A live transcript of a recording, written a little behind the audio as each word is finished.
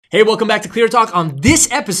Hey, welcome back to Clear Talk. On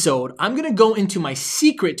this episode, I'm going to go into my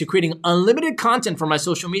secret to creating unlimited content for my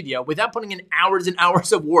social media without putting in hours and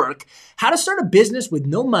hours of work, how to start a business with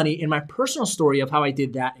no money, and my personal story of how I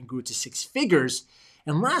did that and grew to 6 figures.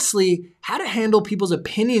 And lastly, how to handle people's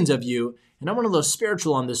opinions of you. And I'm one of those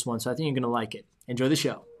spiritual on this one, so I think you're going to like it. Enjoy the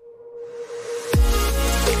show.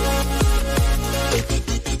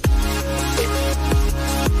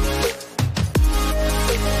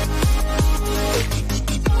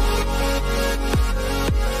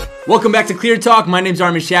 Welcome back to Clear Talk. My name is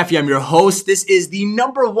Armin Shaffi. I'm your host. This is the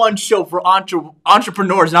 #1 show for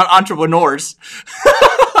entrepreneurs, not entrepreneurs.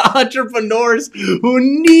 Entrepreneurs who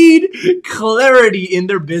need clarity in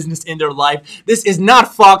their business, in their life. This is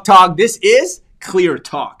not Fog Talk. This is Clear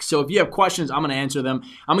Talk. So if you have questions, I'm going to answer them.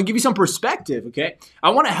 I'm going to give you some perspective, okay?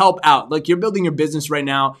 I want to help out. Like, you're building your business right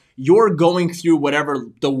now. You're going through whatever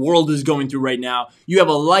the world is going through right now. You have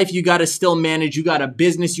a life you got to still manage. You got a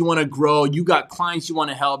business you want to grow. You got clients you want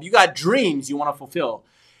to help. You got dreams you want to fulfill.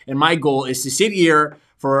 And my goal is to sit here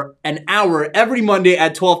for an hour every Monday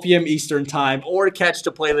at 12 p.m. Eastern time or catch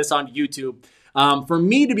the playlist on YouTube for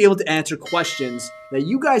me to be able to answer questions that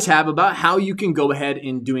you guys have about how you can go ahead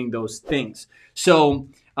in doing those things. So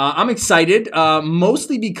I'm excited,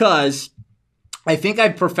 mostly because I think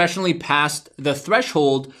I've professionally passed the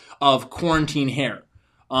threshold of quarantine hair.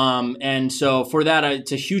 And so for that,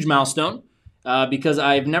 it's a huge milestone because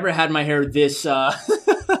I've never had my hair this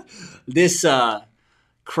this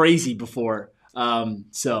crazy before.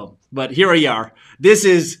 But here we are. This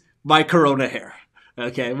is my Corona hair.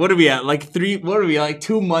 Okay, what are we at? Like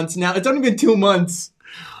 2 months now? It's only been 2 months.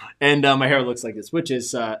 And my hair looks like this, which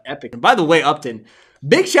is epic. And by the way, Upton,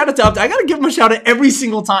 big shout out to Upton. I got to give him a shout out every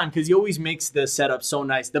single time because he always makes the setup so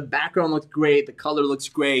nice. The background looks great. The color looks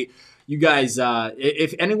great. You guys,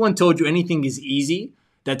 if anyone told you anything is easy,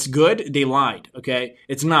 that's good, they lied, okay?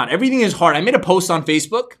 It's not. Everything is hard. I made a post on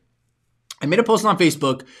Facebook.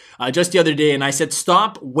 Just the other day, and I said,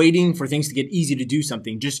 stop waiting for things to get easy to do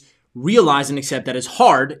something. Just realize and accept that it's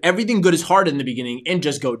hard. Everything good is hard in the beginning, and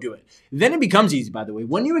just go do it. Then it becomes easy, by the way.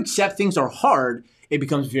 When you accept things are hard, it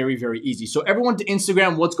becomes very, very easy. So everyone to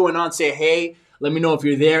Instagram, what's going on? Say, hey, let me know if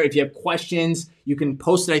you're there. If you have questions, you can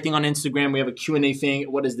post it, I think, on Instagram. We have a Q&A thing.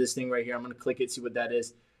 What is this thing right here? I'm going to click it, see what that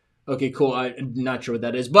is. Okay, cool. I'm not sure what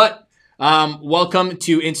that is, but welcome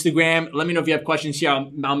to Instagram. Let me know if you have questions here.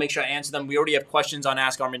 I'll make sure I answer them. We already have questions on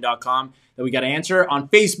AskArmin.com that we got to answer. On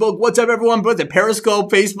Facebook, what's up, everyone? What's it? Periscope,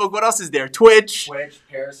 Facebook. What else is there? Twitch,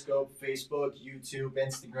 Periscope, Facebook, YouTube,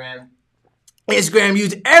 Instagram,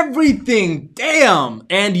 use everything. Damn.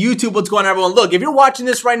 And YouTube, what's going on, everyone? Look, if you're watching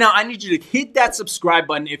this right now, I need you to hit that subscribe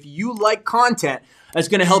button if you like content that's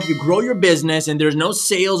going to help you grow your business, and there's no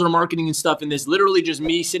sales or marketing and stuff in this. Literally just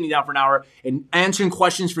me sitting down for an hour and answering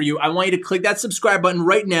questions for you. I want you to click that subscribe button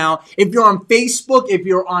right now. If you're on Facebook, if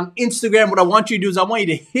you're on Instagram, what I want you to do is I want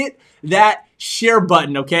you to hit that share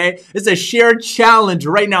button, okay? It's a share challenge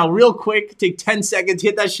right now. Real quick, take 10 seconds,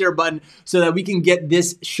 hit that share button so that we can get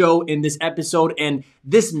this show in this episode and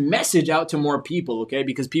this message out to more people, okay?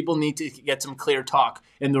 Because people need to get some clear talk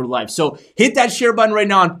in their life. So hit that share button right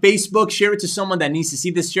now on Facebook. Share it to someone that needs to see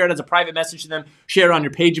this. Share it as a private message to them. Share it on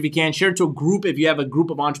your page if you can. Share it to a group if you have a group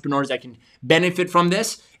of entrepreneurs that can benefit from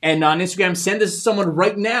this. And on Instagram, send this to someone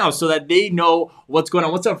right now so that they know what's going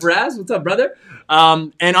on. What's up, Faraz? What's up, brother?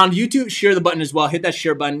 And on YouTube, share the button as well. Hit that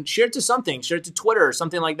share button. Share it to something. Share it to Twitter or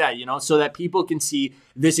something like that, so that people can see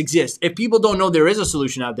this exists. If people don't know there is a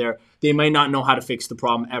solution out there, they might not know how to fix the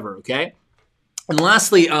problem ever, okay? And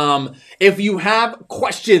lastly, if you have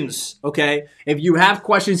questions, okay? If you have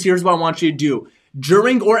questions, here's what I want you to do.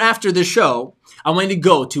 During or after the show, I want you to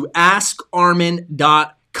go to askarmin.com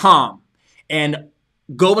and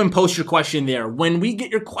go and post your question there. When we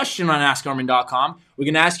get your question on AskArmin.com, we're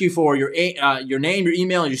going to ask you for your name, your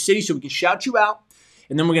email, and your city so we can shout you out.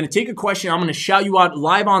 And then we're going to take a question. I'm going to shout you out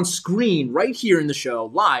live on screen right here in the show,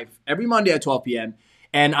 live, every Monday at 12 p.m.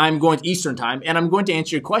 And I'm going to Eastern time, and I'm going to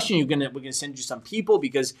answer your question. We're going to send you some people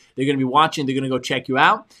because they're going to be watching. They're going to go check you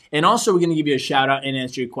out. And also, we're going to give you a shout out and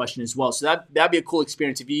answer your question as well. So that'd be a cool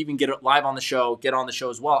experience. If you even get it live on the show, get on the show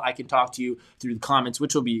as well, I can talk to you through the comments,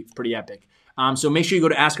 which will be pretty epic. So make sure you go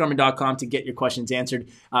to AskArmin.com to get your questions answered.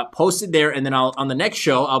 Post it there, and then on the next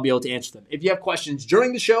show, I'll be able to answer them. If you have questions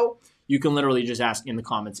during the show, you can literally just ask in the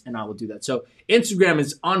comments, and I will do that. So Instagram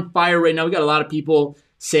is on fire right now. We got a lot of people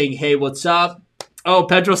saying, hey, what's up? Oh,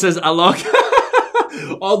 Pedro says, alok.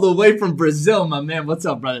 All the way from Brazil, my man. What's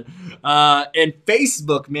up, brother? And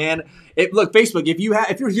Facebook, man. Look, Facebook, if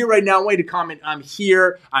you're here right now, I want you to comment, I'm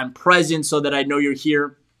here, I'm present, so that I know you're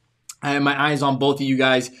here. I have my eyes on both of you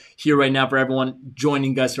guys here right now. For everyone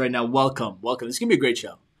joining us right now, welcome. This is going to be a great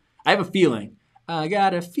show. I have a feeling. I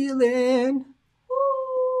got a feeling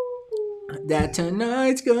that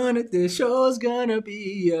the show's gonna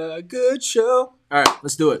be a good show. All right,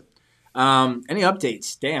 let's do it. Any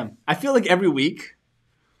updates? Damn. I feel like every week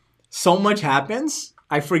so much happens.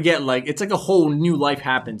 I forget, like, it's like a whole new life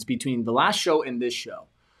happens between the last show and this show.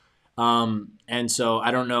 And so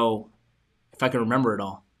I don't know if I can remember it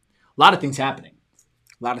all. A lot of things happening.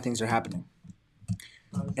 A lot of things are happening.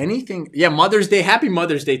 Anything? Yeah, Mother's Day. Happy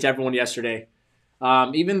Mother's Day to everyone yesterday.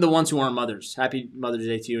 Even the ones who aren't mothers. Happy Mother's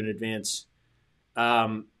Day to you in advance.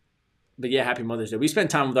 But yeah, happy Mother's Day. We spent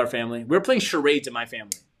time with our family. We were playing charades in my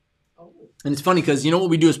family. And it's funny because you know what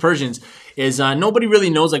we do as Persians is nobody really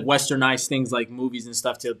knows like westernized things like movies and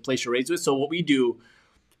stuff to play charades with. So what we do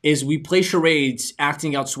is we play charades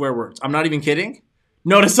acting out swear words. I'm not even kidding.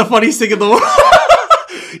 No, that's the funniest thing in the world.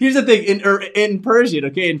 Here's the thing. In Persian,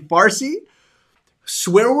 okay, in Farsi,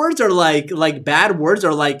 swear words are like bad words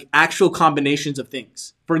are like actual combinations of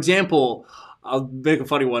things. For example, I'll make a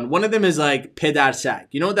funny one. One of them is like pedar sag.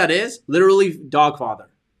 You know what that is? Literally dog father.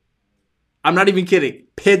 I'm not even kidding.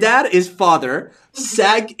 Pedar is father.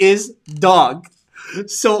 Sag is dog.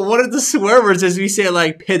 So one of the swear words is we say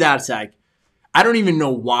like pedar sag. I don't even know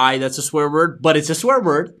why that's a swear word, but it's a swear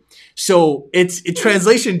word. So its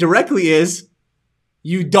translation directly is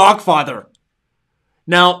you dog father.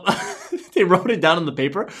 Now, they wrote it down on the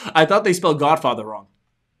paper. I thought they spelled Godfather wrong,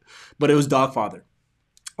 but it was dog father.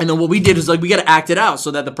 And then what we did is like we got to act it out so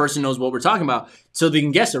that the person knows what we're talking about so they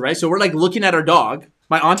can guess it, right? So we're like looking at our dog.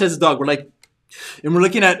 My aunt has a dog. We're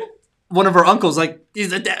looking at one of our uncles, like,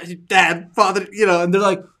 he's a dad, father, you know, and they're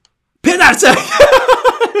like, Pinarse!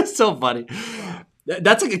 It's so funny.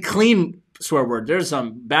 That's like a clean swear word. There's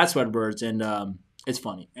some bad swear words, and it's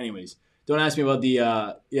funny. Anyways, don't ask me about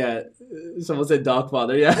the, someone said dog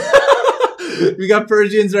father, yeah. We got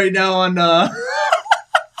Persians right now on,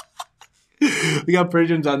 we got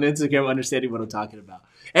Persians on Instagram understanding what I'm talking about.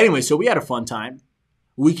 Anyway, so we had a fun time.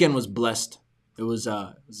 Weekend was blessed. It was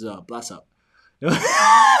bless up.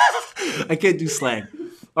 I can't do slang.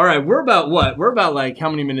 All right, we're about what? We're about like how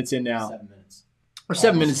many minutes in now? 7 minutes. We're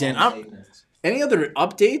 7 minutes in. 8 minutes. Any other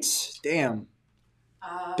updates? Damn.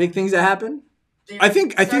 Big things that happen? I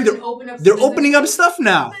think they're opening up stuff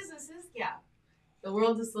now. Businesses, yeah. The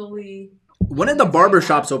world is slowly. When are the barber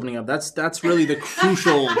shops opening up? That's really the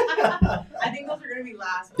crucial. I think those are going to be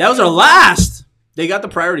last. That was our last. They got the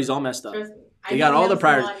priorities all messed up. Trust me. They got all the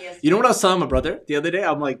priorities. You know what I was telling my brother the other day?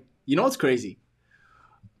 I'm like, you know what's crazy?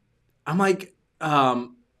 I'm like,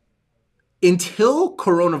 until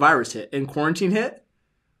coronavirus hit and quarantine hit,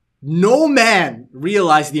 no man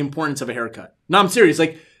realized the importance of a haircut. No, I'm serious.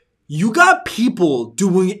 Like, you got people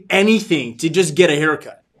doing anything to just get a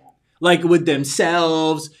haircut. Like, with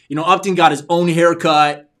themselves. You know, Upton got his own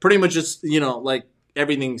haircut. Pretty much just, you know, like,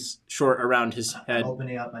 everything's short around his head. I'm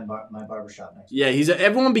opening up my barbershop next week. Yeah,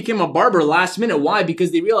 everyone became a barber last minute. Why?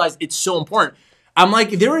 Because they realized it's so important. I'm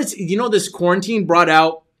like, there is, you know, this quarantine brought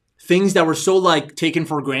out things that were so like taken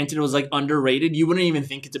for granted. It was like underrated. You wouldn't even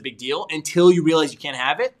think it's a big deal until you realize you can't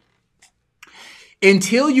have it.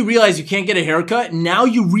 Until you realize you can't get a haircut, now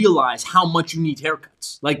you realize how much you need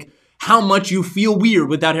haircuts. Like, how much you feel weird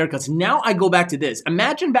without haircuts. Now I go back to this.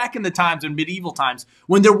 Imagine back in the times, in medieval times,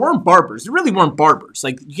 when there weren't barbers. There really weren't barbers.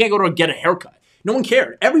 Like, you can't go to get a haircut. No one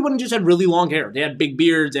cared. Everyone just had really long hair. They had big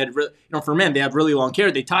beards. They had, for men, they had really long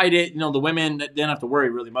hair. They tied it. You know, the women didn't have to worry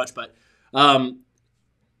really much. But how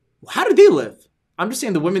did they live? I'm just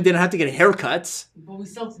saying the women didn't have to get haircuts. But we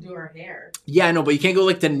still have to do our hair. Yeah, I know, but you can't go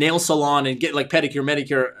like to nail salon and get like pedicure,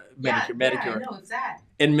 manicure. Yeah, I know, it's that.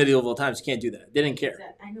 In medieval times, you can't do that. They didn't care.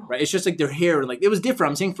 I know. Right? It's just like their hair. Like, it was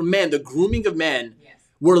different. I'm saying for men, the grooming of men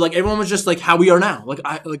were like, everyone was just like how we are now.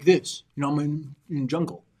 Like this. You know, I'm in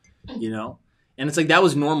jungle. You know? And it's like that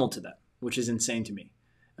was normal to them, which is insane to me.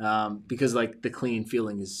 Because like the clean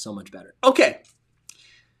feeling is so much better. Okay.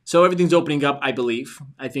 So everything's opening up, I believe.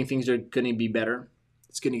 I think things are going to be better.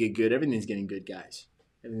 It's going to get good. Everything's getting good, guys.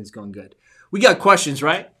 Everything's going good. We got questions,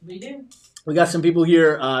 right? We do. We got some people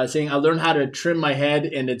here saying, I learned how to trim my head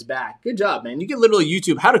and it's back. Good job, man. You can literally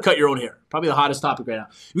YouTube how to cut your own hair. Probably the hottest topic right now.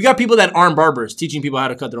 We got people that aren't barbers teaching people how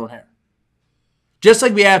to cut their own hair. Just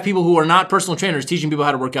like we have people who are not personal trainers teaching people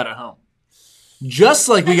how to work out at home. Just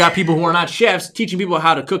like we got people who are not chefs teaching people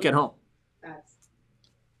how to cook at home.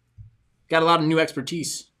 Got a lot of new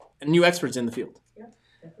expertise and new experts in the field.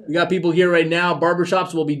 We got people here right now.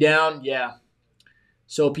 Barbershops will be down. Yeah.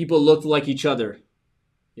 So people look like each other.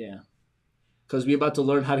 Yeah. Because we're about to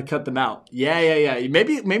learn how to cut them out. Yeah.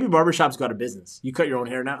 Maybe barbershops go out of business. You cut your own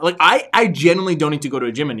hair now. Like, I genuinely don't need to go to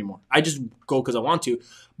a gym anymore. I just go because I want to.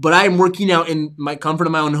 But I am working out in my comfort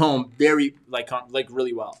of my own home very, like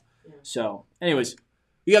really well. So, anyways,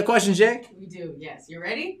 you got questions, Jay? We do, yes. You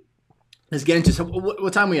ready? Let's get into some.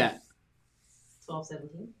 What time we at?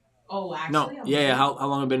 12:17. Oh, actually. No. Yeah. How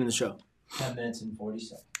long have we been in the show? 10 minutes and 40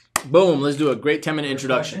 seconds. Boom. Let's do a great 10-minute First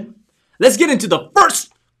introduction. question. Let's get into the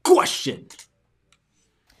first question.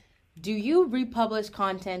 Do you republish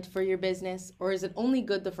content for your business, or is it only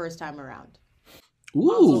good the first time around?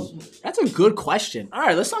 Ooh, that's a good question. All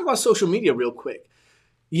right, let's talk about social media real quick.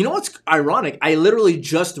 You know what's ironic? I literally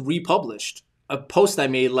just republished a post I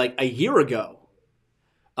made like a year ago.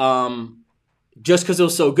 Just because it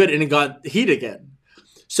was so good and it got heat again.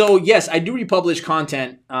 So yes, I do republish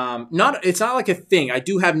content. It's not like a thing. I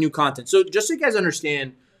do have new content. So just so you guys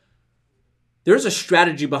understand, there's a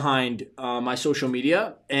strategy behind my social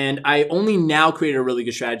media, and I only now created a really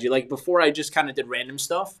good strategy. Like before, I just kind of did random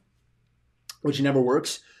stuff, which never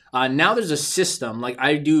works. Now there's a system. Like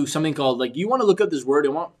I do something called, like, you want to look up this word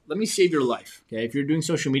and let me save your life. Okay, if you're doing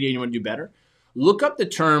social media and you want to do better, look up the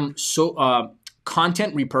term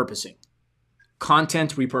content repurposing.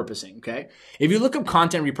 Content repurposing. Okay, if you look up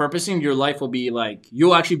content repurposing, your life will be like,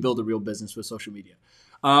 you'll actually build a real business with social media.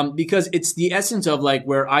 Because it's the essence of like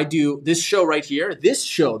where I do this show right here. This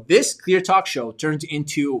Clear Talk show turns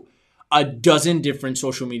into a dozen different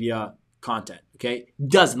social media content. Okay,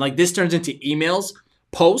 dozen. Like this turns into emails,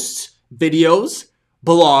 posts, videos,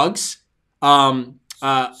 blogs. Soon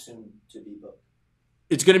to be booked.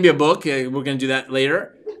 It's going to be a book. We're going to do that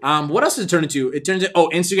later. What else does it turn into? It turns into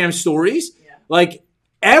Instagram stories, like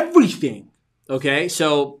everything. Okay,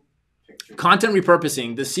 so. Content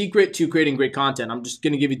repurposing, the secret to creating great content. I'm just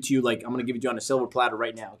going to give it to you, like, I'm going to give it to you on a silver platter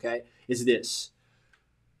right now, okay? Is this.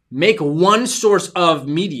 Make one source of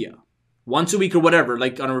media once a week or whatever,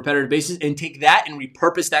 like on a repetitive basis, and take that and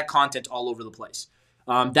repurpose that content all over the place.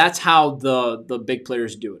 That's how the big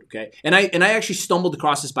players do it, okay? And I actually stumbled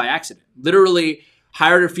across this by accident. Literally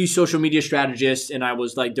hired a few social media strategists, and I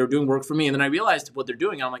was like, they're doing work for me. And then I realized what they're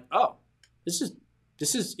doing. And I'm like, oh, this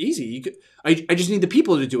is easy. I just need the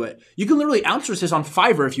people to do it. You can literally outsource this on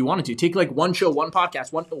Fiverr if you wanted to. Take like one show, one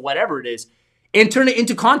podcast, whatever it is, and turn it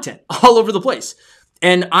into content all over the place.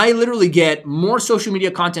 And I literally get more social media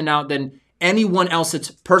content out than anyone else that's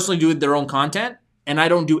personally doing their own content. And I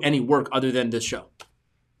don't do any work other than this show.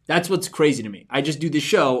 That's what's crazy to me. I just do this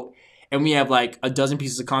show, and we have like a dozen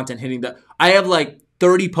pieces of content hitting I have like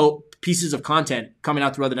 30 pieces of content coming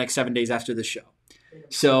out throughout the next 7 days after this show.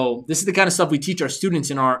 So this is the kind of stuff we teach our students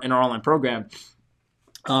in our online program.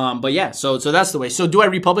 But yeah, so that's the way. So do I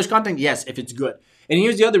republish content? Yes, if it's good. And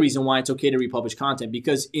here's the other reason why it's okay to republish content,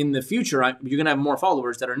 because in the future, you're going to have more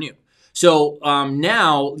followers that are new. So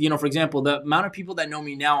now, for example, the amount of people that know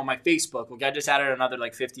me now on my Facebook, like I just added another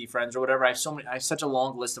like 50 friends or whatever. I have such a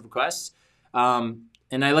long list of requests. And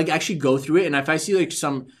I like actually go through it. And if I see like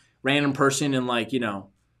some random person in like,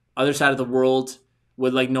 other side of the world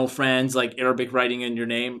with like no friends, like Arabic writing in your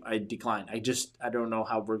name, I decline. I don't know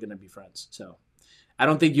how we're going to be friends. So I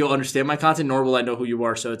don't think you'll understand my content, nor will I know who you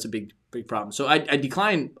are. So it's a big problem. So I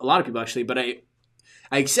decline a lot of people actually, but I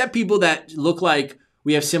accept people that look like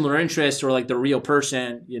we have similar interests or like the real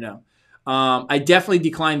person, I definitely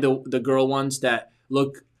decline the girl ones that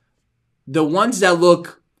look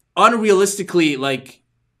unrealistically like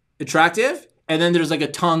attractive. And then there's like a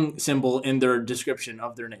tongue symbol in their description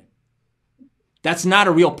of their name. That's not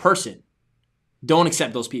a real person. Don't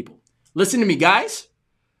accept those people. Listen to me, guys.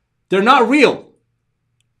 They're not real.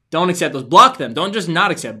 Don't accept those. Block them. Don't just not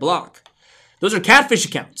accept. Block. Those are catfish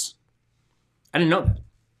accounts. I didn't know that.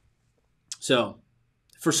 So,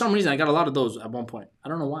 for some reason, I got a lot of those at one point. I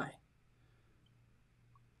don't know why.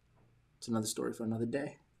 It's another story for another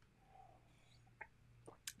day.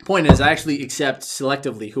 Point is, I actually accept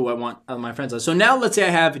selectively who I want on my friends list. So now let's say I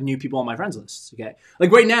have new people on my friends list, okay?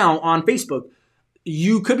 Like right now on Facebook,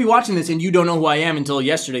 you could be watching this and you don't know who I am until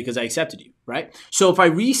yesterday because I accepted you, right? So if I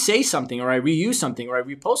re-say something or I reuse something or I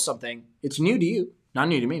repost something, it's new to you. Not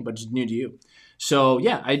new to me, but it's new to you. So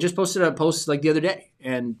yeah, I just posted a post like the other day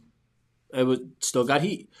and it still got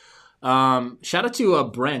heat. Shout out to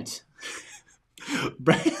Brent.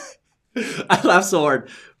 Brent. I laugh so hard.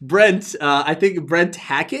 Brent, I think Brent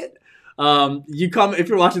Hackett. If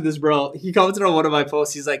you're watching this, bro, he commented on one of my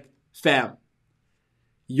posts. He's like, fam,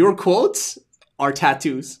 your quotes are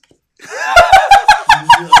tattoos.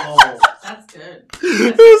 That's good.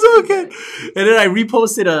 It was so good. And then I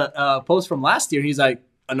reposted a post from last year. He's like,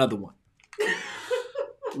 another one.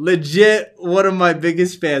 Legit one of my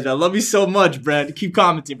biggest fans. I love you so much, Brent. Keep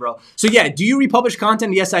commenting, bro. So yeah, do you republish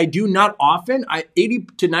content? Yes, I do. Not often. 80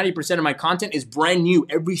 to 90% of my content is brand new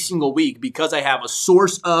every single week because I have a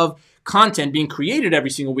source of content being created every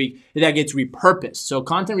single week that gets repurposed. So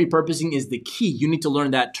content repurposing is the key. You need to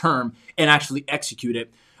learn that term and actually execute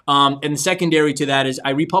it. And the secondary to that is I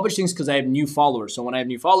republish things because I have new followers. So when I have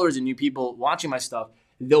new followers and new people watching my stuff,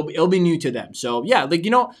 it'll be new to them. So yeah, like,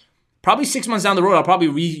 probably 6 months down the road, I'll probably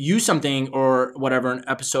reuse something or whatever, an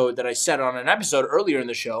episode that I said on an episode earlier in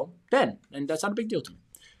the show then. And that's not a big deal to me.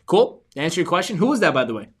 Cool? To answer your question, who was that, by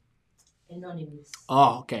the way? Anonymous.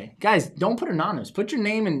 Oh, okay. Guys, don't put anonymous. Put your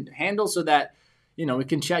name and handle so that, we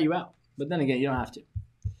can shout you out. But then again, you don't have to.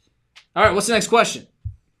 All right, what's the next question?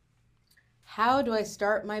 How do I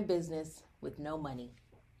start my business with no money?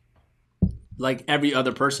 Like every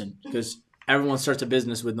other person, because everyone starts a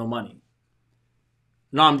business with no money.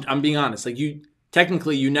 No, I'm being honest. Like you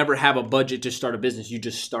never have a budget to start a business. You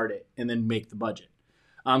just start it and then make the budget.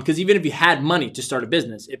 Because even if you had money to start a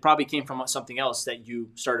business, it probably came from something else that you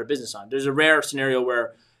started a business on. There's a rare scenario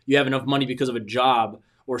where you have enough money because of a job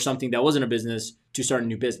or something that wasn't a business to start a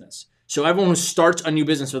new business. So everyone who starts a new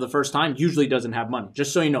business for the first time usually doesn't have money.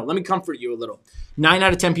 Just so you know, let me comfort you a little. 9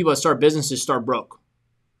 out of 10 people that start businesses start broke.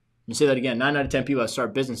 Let me say that again. 9 out of 10 people that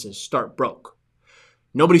start businesses start broke.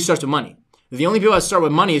 Nobody starts with money. The only people that start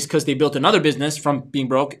with money is because they built another business from being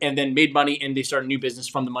broke and then made money and they started a new business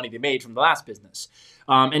from the money they made from the last business.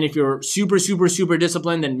 And if you're super, super, super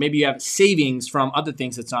disciplined, then maybe you have savings from other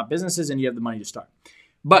things that's not businesses and you have the money to start.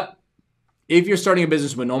 But if you're starting a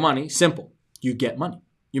business with no money, simple. You get money.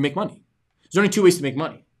 You make money. There's only 2 ways to make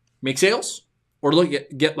money. Make sales or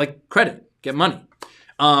get like credit, get money.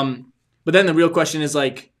 But then the real question is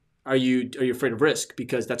like, are you afraid of risk?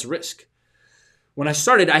 Because that's a risk. When I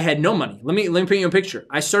started, I had no money. Let me paint you a picture.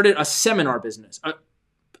 I started a seminar business,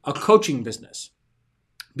 a coaching business,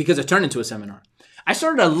 because it turned into a seminar. I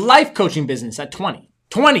started a life coaching business at 20,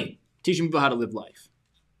 teaching people how to live life.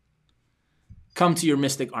 Come to your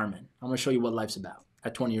mystic Armin. I'm going to show you what life's about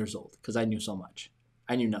at 20 years old, because I knew so much.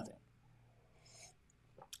 I knew nothing.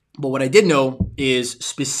 But what I did know is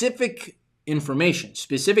specific information,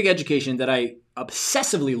 specific education that I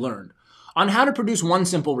obsessively learned on how to produce one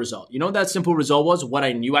simple result. You know what that simple result was? What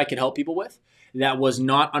I knew I could help people with. That was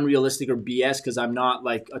not unrealistic or BS, because I'm not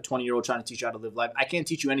like a 20-year-old trying to teach you how to live life. I can't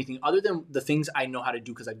teach you anything other than the things I know how to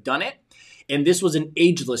do because I've done it. And this was an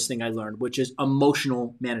ageless thing I learned, which is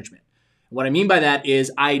emotional management. What I mean by that is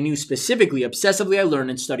I knew specifically, obsessively, I learned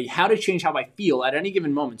and studied how to change how I feel at any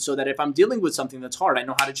given moment so that if I'm dealing with something that's hard, I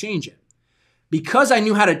know how to change it. Because I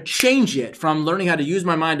knew how to change it from learning how to use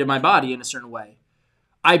my mind and my body in a certain way,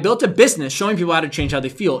 I built a business showing people how to change how they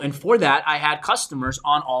feel. And for that, I had customers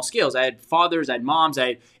on all scales. I had fathers, I had moms, I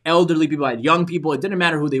had elderly people, I had young people. It didn't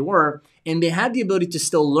matter who they were. And they had the ability to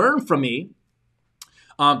still learn from me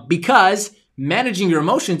because managing your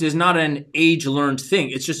emotions is not an age-learned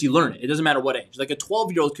thing. It's just you learn it. It doesn't matter what age. Like a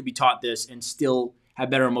 12-year-old could be taught this and still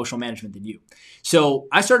have better emotional management than you. So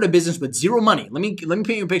I started a business with zero money. Let me paint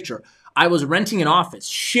you a picture. I was renting an office,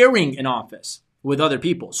 sharing an office with other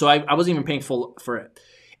people. So I wasn't even paying full for it.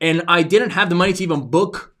 And I didn't have the money to even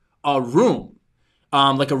book a room,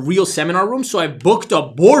 like a real seminar room. So I booked a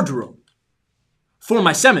boardroom for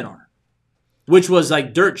my seminar, which was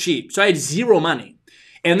like dirt cheap. So I had zero money.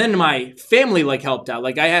 And then my family helped out.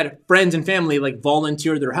 Like I had friends and family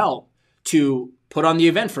volunteer their help to put on the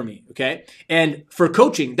event for me, okay? And for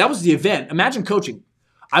coaching, that was the event. Imagine coaching.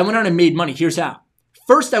 I went out and made money. Here's how.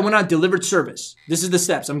 First, I went out and delivered service. This is the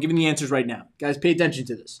steps. I'm giving the answers right now. Guys, pay attention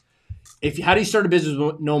to this. How do you start a business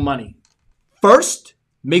with no money? First,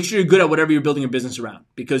 make sure you're good at whatever you're building a business around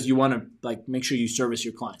because you want to make sure you service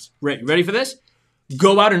your clients. Right, you ready for this?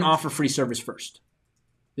 Go out and offer free service first.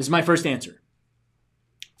 This is my first answer.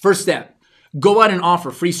 First step, go out and offer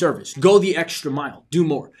free service. Go the extra mile. Do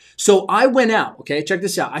more. So I went out, okay? Check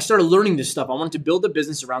this out. I started learning this stuff. I wanted to build a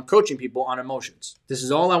business around coaching people on emotions. This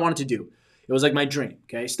is all I wanted to do. It was like my dream,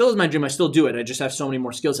 okay? Still is my dream. I still do it. I just have so many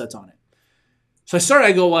more skill sets on it. So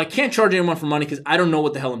I go, well, I can't charge anyone for money because I don't know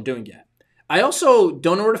what the hell I'm doing yet. I also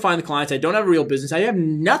don't know where to find the clients. I don't have a real business. I have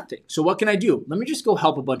nothing. So what can I do? Let me just go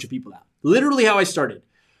help a bunch of people out. Literally how I started.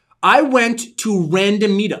 I went to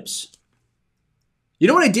random meetups. You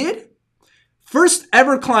know what I did? First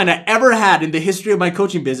ever client I ever had in the history of my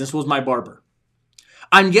coaching business was my barber.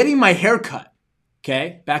 I'm getting my hair cut,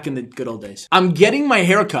 okay? Back in the good old days. I'm getting my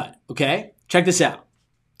hair cut, okay? Check this out.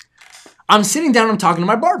 I'm sitting down, I'm talking to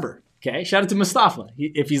my barber. Okay, shout out to Mustafa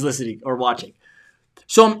if he's listening or watching.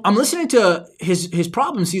 So I'm listening to his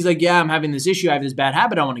problems. He's like, yeah, I'm having this issue. I have this bad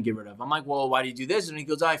habit I want to get rid of. I'm like, well, why do you do this? And he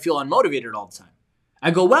goes, I feel unmotivated all the time. I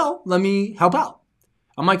go, well, let me help out.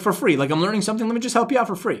 I'm like, for free. I'm learning something. Let me just help you out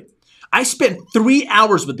for free. I spent 3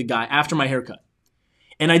 hours with the guy after my haircut.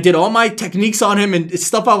 And I did all my techniques on him and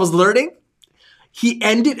stuff I was learning. He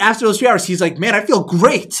ended after those 3 hours. He's like, man, I feel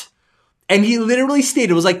great. And he literally stayed.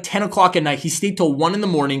 It was like 10 o'clock at night. He stayed till 1 in the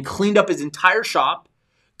morning, cleaned up his entire shop,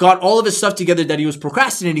 got all of his stuff together that he was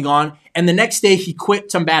procrastinating on. And the next day he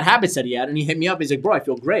quit some bad habits that he had. And he hit me up. He's like, bro, I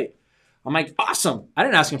feel great. I'm like, awesome. I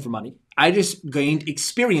didn't ask him for money. I just gained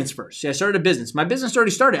experience first. See, I started a business. My business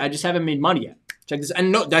already started. I just haven't made money yet. Check this.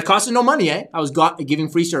 And no, that costed no money, eh? I was giving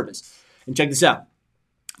free service. And check this out.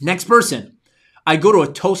 Next person. I go to a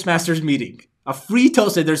Toastmasters meeting. A free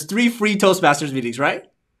Toastmasters. There's 3 free Toastmasters meetings, right?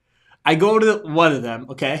 I go to one of them,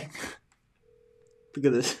 okay? Look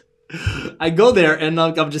at this. I go there, and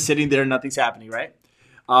I'm just sitting there, and nothing's happening, right?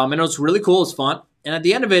 And it was really cool. It's fun. And at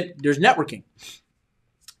the end of it, there's networking.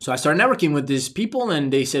 So I started networking with these people,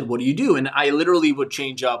 and they said, what do you do? And I literally would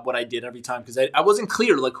change up what I did every time because I wasn't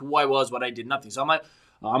clear like who I was, what I did, nothing. So I'm like,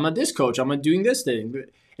 I'm a this coach. I'm doing this thing.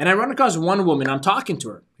 And I run across one woman. I'm talking to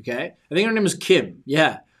her, okay? I think her name is Kim.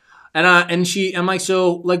 Yeah. And I'm like,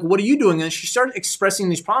 so like, what are you doing? And she started expressing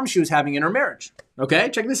these problems she was having in her marriage. Okay,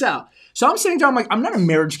 check this out. So I'm sitting there, I'm like, I'm not a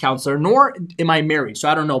marriage counselor, nor am I married. So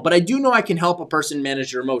I don't know, but I do know I can help a person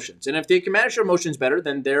manage their emotions. And if they can manage their emotions better,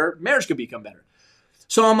 then their marriage could become better.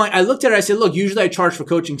 So I'm like, I looked at her, I said, look, usually I charge for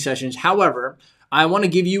coaching sessions. However, I want to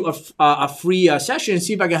give you a free session and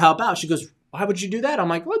see if I can help out. She goes, why would you do that? I'm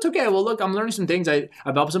like, well, it's okay. Well, look, I'm learning some things. I've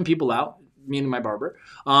helped some people out, me and my barber.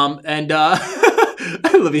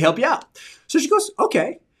 Let me help you out. So she goes,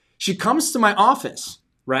 okay. She comes to my office,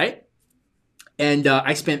 right? And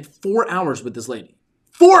I spent 4 hours with this lady.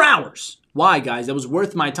 4 hours. Why, guys? That was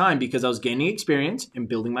worth my time because I was gaining experience and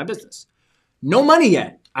building my business. No money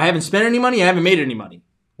yet. I haven't spent any money. I haven't made any money.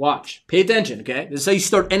 Watch. Pay attention, okay? This is how you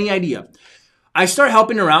start any idea. I started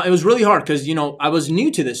helping her out. It was really hard because, I was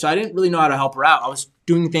new to this, so I didn't really know how to help her out. I was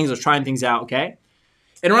doing things. I was trying things out, okay?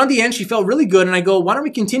 And around the end, she felt really good. And I go, why don't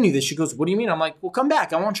we continue this? She goes, what do you mean? I'm like, well, come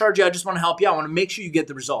back. I won't charge you. I just want to help you out. I want to make sure you get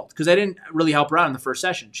the result because I didn't really help her out in the first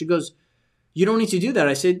session. She goes, you don't need to do that.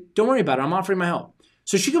 I said, don't worry about it. I'm offering my help.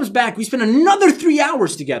 So she comes back. We spend another 3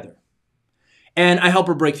 hours together. And I help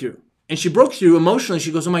her break through. And she broke through emotionally.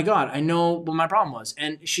 She goes, oh my God, I know what my problem was.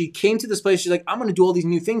 And she came to this place. She's like, I'm going to do all these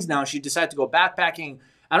new things now. She decided to go backpacking.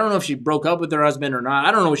 I don't know if she broke up with her husband or not.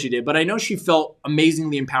 I don't know what she did. But I know she felt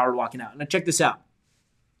amazingly empowered walking out. And check this out.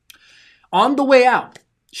 On the way out,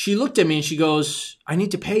 she looked at me and she goes, I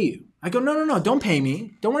need to pay you. I go, no, don't pay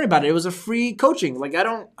me. Don't worry about it. It was a free coaching. Like, I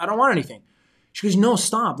don't want anything. She goes, no,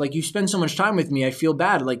 stop. Like, you spend so much time with me. I feel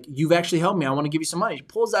bad. Like, you've actually helped me. I want to give you some money. She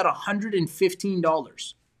pulls out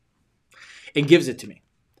 $115 and gives it to me.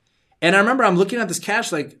 And I remember I'm looking at this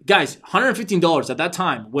cash like, guys, $115 at that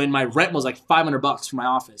time when my rent was like $500 for my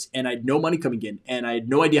office and I had no money coming in and I had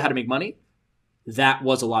no idea how to make money. That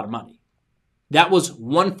was a lot of money. That was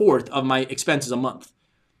 1/4 of my expenses a month.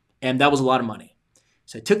 And that was a lot of money.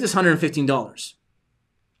 So I took this $115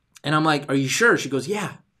 and I'm like, are you sure? She goes,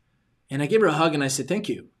 yeah. And I gave her a hug and I said, thank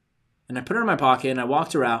you. And I put her in my pocket and I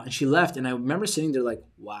walked her out and she left. And I remember sitting there like,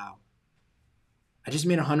 wow, I just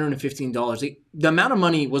made $115. Like, the amount of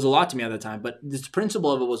money was a lot to me at the time, but the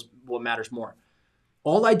principle of it was what matters more.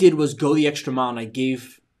 All I did was go the extra mile and I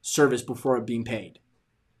gave service before being paid.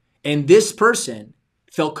 And this person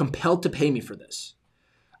felt compelled to pay me for this.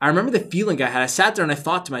 I remember the feeling I had. I sat there and I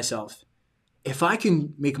thought to myself, if I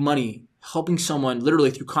can make money helping someone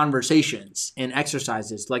literally through conversations and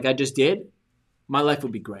exercises like I just did, my life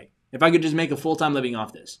would be great. If I could just make a full-time living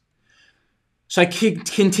off this. So I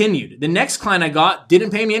continued. The next client I got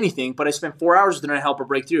didn't pay me anything, but I spent 4 hours with her and I helped her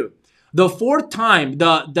break through. The fourth time,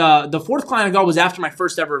 the fourth client I got was after my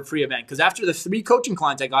first ever free event. Because after the 3 coaching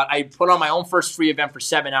clients I got, I put on my own first free event for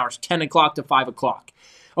 7 hours, 10 o'clock to 5 o'clock.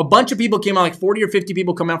 A bunch of people came out, like 40 or 50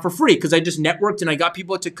 people come out for free because I just networked and I got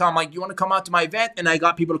people to come. Like, you want to come out to my event? And I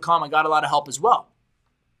got people to come. I got a lot of help as well.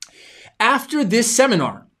 After this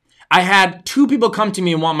seminar, I had 2 people come to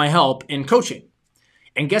me and want my help in coaching.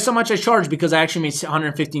 And guess how much I charged because I actually made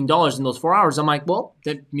 $115 in those 4 hours. I'm like, well,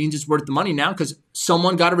 that means it's worth the money now because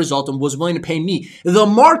someone got a result and was willing to pay me. The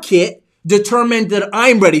market determined that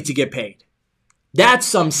I'm ready to get paid. That's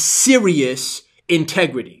some serious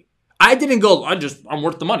integrity. I didn't go, I'm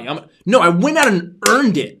worth the money. No, I went out and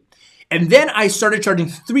earned it. And then I started charging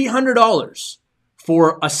 $300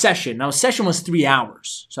 for a session. Now, a session was 3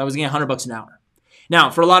 hours. So I was getting $100 an hour. Now,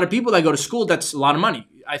 for a lot of people that go to school, that's a lot of money.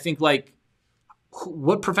 I think, like,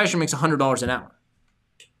 what profession makes $100 an hour?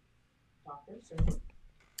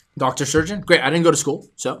 Doctor, surgeon. Great. I didn't go to school.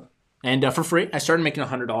 So, and for free, I started making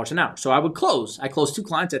 $100 an hour. So I closed 2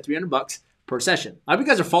 clients at $300 per session. I hope you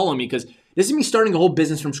guys are following me because this is me starting a whole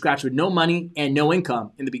business from scratch with no money and no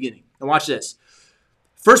income in the beginning. And watch this.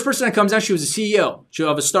 First person that comes out, she was a CEO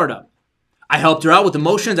of a startup. I helped her out with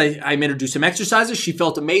emotions. I made her do some exercises. She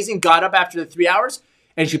felt amazing, got up after the 3 hours,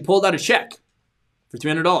 and she pulled out a check for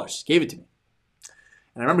 $300, gave it to me.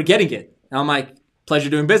 And I remember getting it. And I'm like, pleasure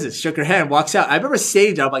doing business. Shook her hand, walks out. I remember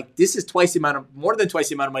saying to her, I'm like, this is more than twice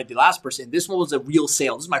the amount of money the last person. This one was a real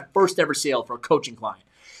sale. This is my first ever sale for a coaching client.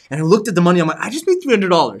 And I looked at the money. I'm like, I just made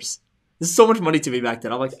 $300. This is so much money to me back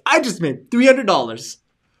then. I'm like, I just made $300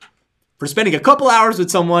 for spending a couple hours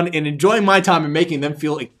with someone and enjoying my time and making them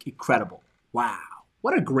feel incredible. Wow.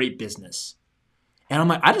 What a great business. And I'm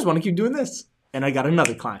like, I just want to keep doing this. And I got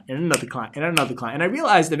another client and another client and another client. And I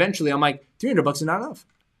realized eventually, I'm like, $300 is not enough.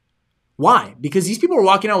 Why? Because these people were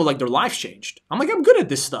walking out with like their lives changed. I'm like, I'm good at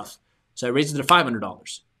this stuff. So I raised it to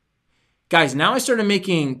 $500. Guys, now I started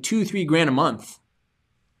making $2-3 grand a month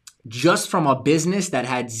just from a business that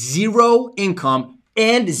had zero income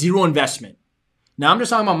and zero investment. Now I'm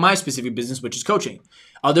just talking about my specific business, which is coaching.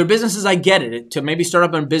 Other businesses, I get it. To maybe start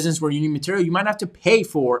up a business where you need material, you might have to pay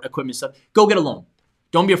for equipment stuff. Go get a loan.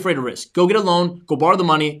 Don't be afraid of risk. Go get a loan, go borrow the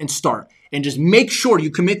money, and start. And just make sure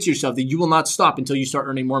you commit to yourself that you will not stop until you start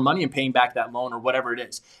earning more money and paying back that loan or whatever it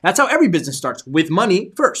is. That's how every business starts, with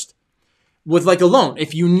money first. With like a loan,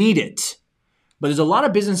 if you need it. But there's a lot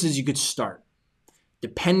of businesses you could start,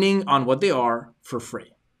 depending on what they are, for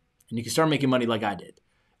free. And you can start making money like I did.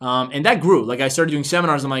 And that grew. Like I started doing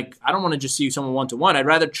seminars. I'm like, I don't want to just see someone one-to-one. I'd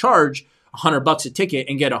rather charge $100 a ticket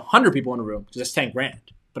and get 100 people in a room because that's 10 grand.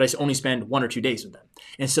 But I only spend 1 or 2 days with them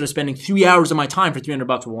instead of spending 3 hours of my time for $300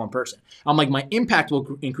 with one person. I'm like, my impact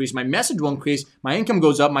will increase, my message will increase, my income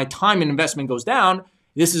goes up, my time and investment goes down.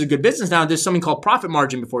 This is a good business now. There's something called profit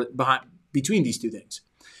margin between these two things.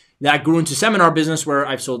 That grew into seminar business where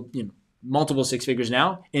I've sold multiple 6 figures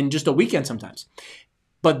now in just a weekend sometimes.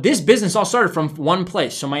 But this business all started from one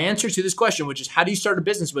place. So my answer to this question, which is how do you start a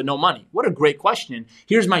business with no money? What a great question.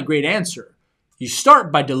 Here's my great answer. You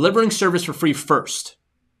start by delivering service for free first,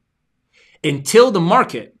 until the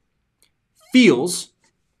market feels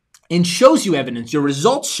and shows you evidence. Your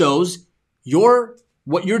results shows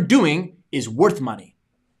what you're doing is worth money.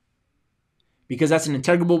 Because that's an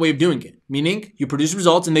integrable way of doing it. Meaning you produce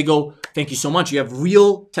results and they go, thank you so much. You have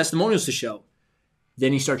real testimonials to show.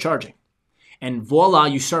 Then you start charging. And voila,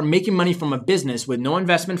 you start making money from a business with no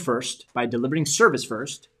investment first, by delivering service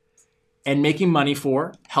first, and making money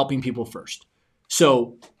for helping people first.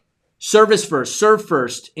 So service first, serve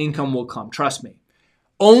first, income will come. Trust me.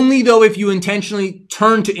 Only though if you intentionally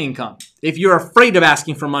turn to income. If you're afraid of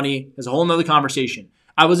asking for money, there's a whole nother conversation.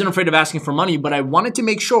 I wasn't afraid of asking for money, but I wanted to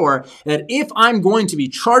make sure that if I'm going to be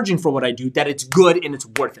charging for what I do, that it's good and it's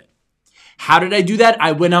worth it. How did I do that?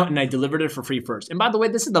 I went out and I delivered it for free first. And by the way,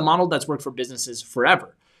 this is the model that's worked for businesses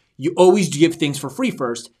forever. You always give things for free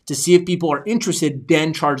first to see if people are interested,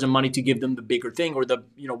 then charge them money to give them the bigger thing or the,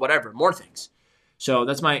 whatever, more things. So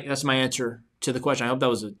that's my answer to the question. I hope that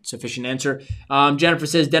was a sufficient answer. Jennifer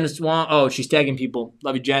says, Dennis Wong. Oh, she's tagging people.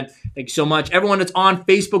 Love you, Jen. Thank you so much. Everyone that's on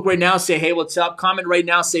Facebook right now, say, hey, what's up? Comment right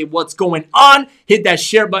now. Say what's going on. Hit that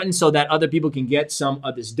share button so that other people can get some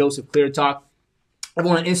of this dose of clear talk.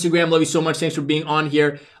 Everyone on Instagram, love you so much. Thanks for being on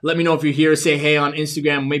here. Let me know if you're here. Say hey on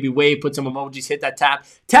Instagram. Maybe wave, put some emojis, hit that tap.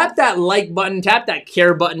 Tap that like button. Tap that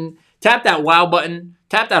care button. Tap that wow button.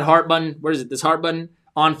 Tap that heart button. Where is it? This heart button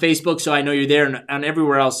on Facebook so I know you're there, and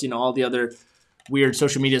everywhere else, all the other weird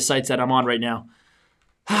social media sites that I'm on right now.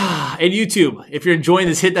 And YouTube, if you're enjoying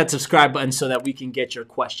this, hit that subscribe button so that we can get your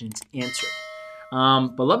questions answered.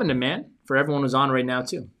 But loving it, man, for everyone who's on right now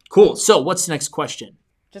too. Cool. So what's the next question?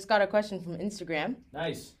 Just got a question from Instagram.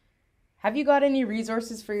 Nice. Have you got any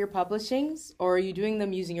resources for your publishings, or are you doing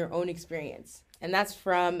them using your own experience? And that's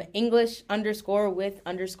from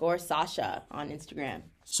English_with_Sasha on Instagram.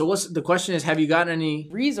 So what's the question is, have you got any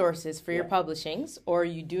resources for your publishings, or are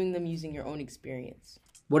you doing them using your own experience?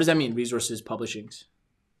 What does that mean, resources, publishings?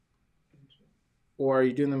 Or are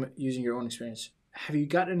you doing them using your own experience? Have you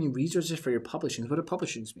got any resources for your publishings? What do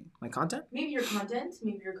publishings mean? My content? Maybe your content.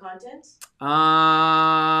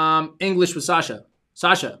 English with Sasha.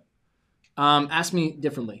 Sasha, ask me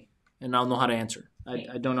differently, and I'll know how to answer.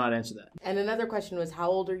 I don't know how to answer that. And another question was, how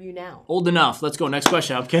old are you now? Old enough. Let's go. Next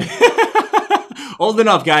question. I'm kidding. Old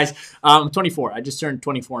enough, guys. I'm 24. I just turned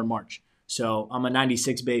 24 in March. So I'm a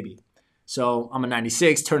 96 baby. So I'm a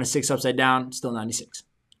 96, turn a 6 upside down, still 96.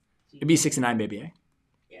 It'd be 69 baby, eh?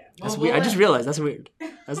 That's weird. I just realized that's weird.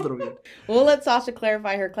 That's a little weird. We'll let Sasha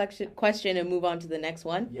clarify her question and move on to the next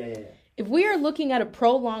one. Yeah. If we are looking at a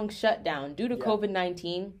prolonged shutdown due to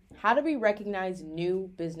COVID-19, how do we recognize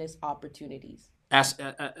new business opportunities?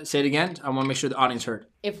 Say it again. I want to make sure the audience heard.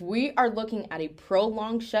 If we are looking at a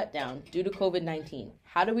prolonged shutdown due to COVID-19,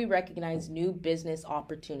 how do we recognize new business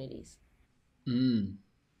opportunities?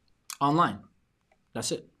 Online.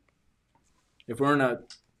 That's it. If we're in a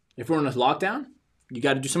lockdown, you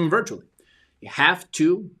got to do something virtually. You have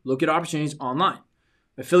to look at opportunities online.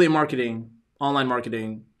 Affiliate marketing, online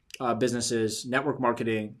marketing, businesses, network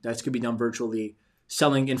marketing, that could be done virtually.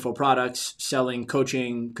 Selling info products, selling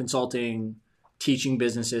coaching, consulting, teaching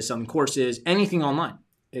businesses, selling courses, anything online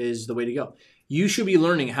is the way to go. You should be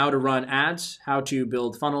learning how to run ads, how to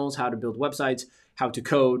build funnels, how to build websites, how to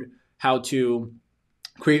code, how to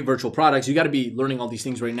create virtual products. You got to be learning all these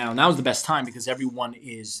things right now. Now is the best time because everyone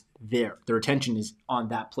is there. Their attention is on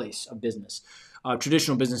that place of business.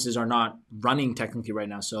 Traditional businesses are not running technically right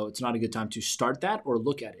now, so it's not a good time to start that or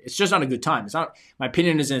look at it. It's just not a good time. It's not. My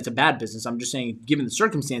opinion isn't it's a bad business. I'm just saying, given the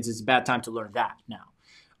circumstances, it's a bad time to learn that now.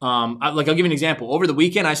 I'll give you an example. Over the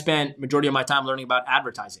weekend, I spent majority of my time learning about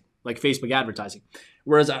advertising, like Facebook advertising.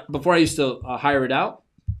 Whereas before I used to hire it out,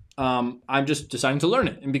 I'm just deciding to learn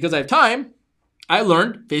it. And because I have time, I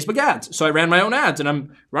learned Facebook ads. So I ran my own ads, and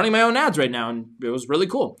I'm running my own ads right now, and it was really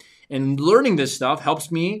cool. And learning this stuff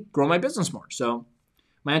helps me grow my business more. So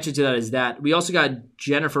my answer to that is that. We also got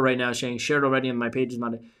Jennifer right now saying, shared already on my pages.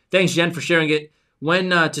 Thanks, Jen, for sharing it.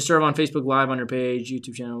 When to serve on Facebook Live on your page,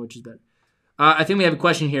 YouTube channel, which is better? I think we have a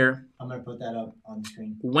question here. I'm going to put that up on the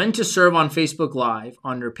screen. When to serve on Facebook Live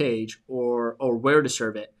on your page or where to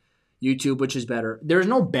serve it. YouTube, which is better. There's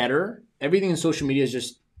no better. Everything in social media is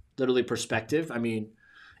just literally perspective. I mean,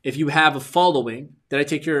 if you have a following, did I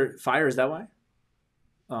take your fire? Is that why?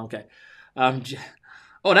 Oh, okay.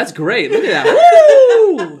 Oh, that's great. Look at that.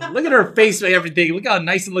 Woo! Look at her face and everything. Look how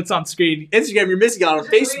nice it looks on screen. Instagram, you're missing out on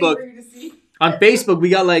Facebook. On Facebook, we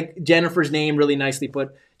got like Jennifer's name really nicely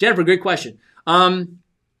put. Jennifer, great question.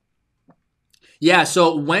 Yeah,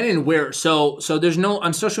 so when and where. So there's no,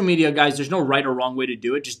 on social media, guys, there's no right or wrong way to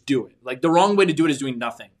do it. Just do it. Like the wrong way to do it is doing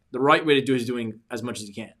nothing. The right way to do it is doing as much as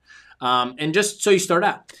you can. And just so you start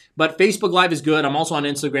out. But Facebook Live is good. I'm also on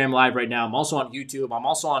Instagram Live right now. I'm also on YouTube. I'm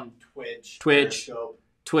also on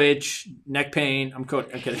Twitch, neck pain. I'm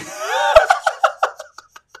kidding.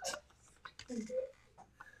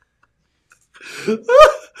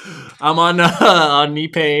 I'm on knee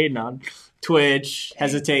pain, on Twitch,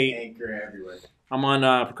 hesitate. Anchor everywhere. I'm on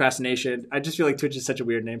procrastination. I just feel like Twitch is such a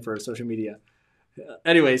weird name for social media.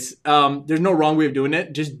 Anyways, there's no wrong way of doing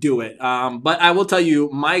it. Just do it. But I will tell you,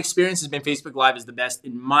 my experience has been Facebook Live is the best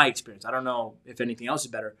in my experience. I don't know if anything else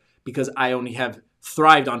is better because I only have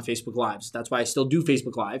thrived on Facebook Lives. That's why I still do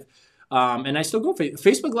Facebook Live. And I still go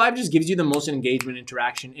Facebook Live just gives you the most engagement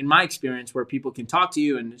interaction in my experience where people can talk to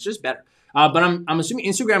you and it's just better. But I'm assuming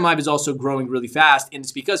Instagram Live is also growing really fast and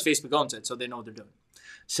it's because Facebook owns it, so they know what they're doing.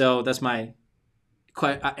 So that's my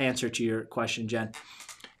answer to your question, Jen.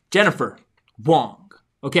 Jennifer Wong.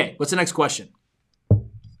 Okay, what's the next question?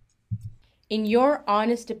 In your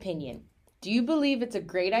honest opinion, do you believe it's a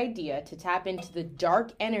great idea to tap into the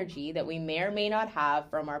dark energy that we may or may not have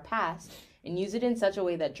from our past and use it in such a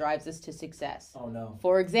way that drives us to success? Oh, no.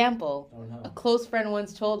 For example, Oh, no. a close friend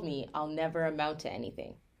once told me I'll never amount to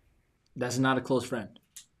anything. That's not a close friend.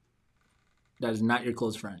 That is not your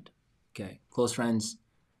close friend. Okay, close friends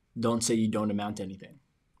don't say you don't amount to anything.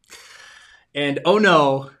 And oh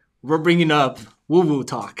no, we're bringing up woo-woo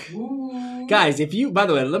talk. Ooh. Guys, by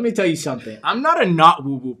the way, let me tell you something. I'm not a not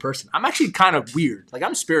woo-woo person. I'm actually kind of weird. Like,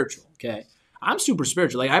 I'm spiritual, okay? I'm super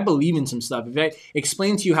spiritual. Like, I believe in some stuff. If I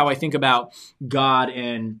explain to you how I think about God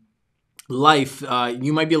and life,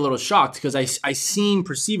 you might be a little shocked because I seem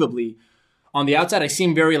perceivably, on the outside, I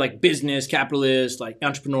seem very, like, business, capitalist, like,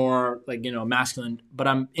 entrepreneur, like, masculine.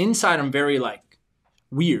 But inside, I'm very, like,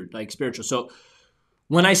 weird, like, spiritual. So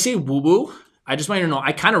when I say woo-woo, I just want you to know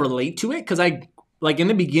I kind of relate to it because like in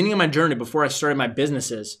the beginning of my journey, before I started my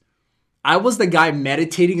businesses, I was the guy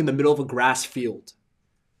meditating in the middle of a grass field,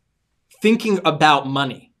 thinking about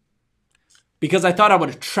money because I thought I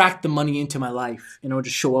would attract the money into my life and it would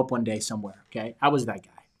just show up one day somewhere, okay? I was that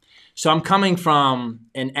guy. So I'm coming from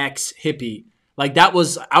an ex-hippie. Like I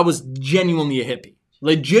was genuinely a hippie.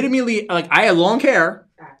 Legitimately, like I had long hair.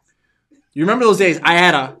 You remember those days? I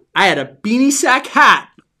had a beanie sack hat.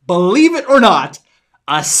 Believe it or not,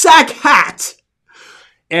 a sack hat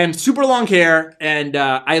and super long hair. And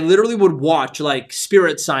I literally would watch like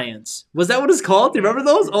Spirit Science. Was that what it's called? Do you remember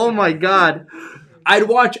those? Oh my God. I'd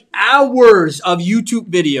watch hours of YouTube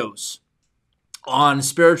videos on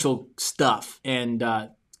spiritual stuff and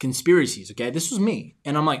conspiracies. Okay. This was me.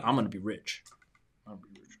 And I'm like, I'm going to be rich.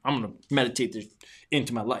 I'm going to meditate this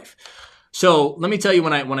into my life. So let me tell you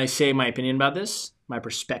when I say my opinion about this, my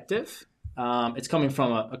perspective. It's coming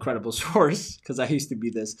from a credible source because I used to be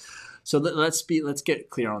this. So let's get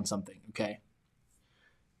clear on something, okay?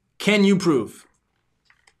 Can you prove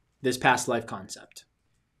this past life concept?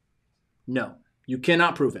 No, you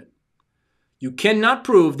cannot prove it. You cannot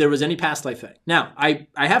prove there was any past life thing. Now, I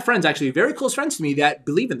have friends, actually very close friends to me, that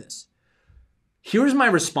believe in this. Here's my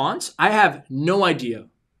response. I have no idea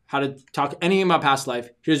how to talk anything about past life.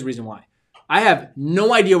 Here's the reason why. I have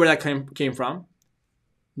no idea where that came from,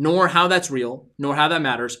 nor how that's real, nor how that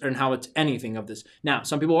matters, and how it's anything of this. Now,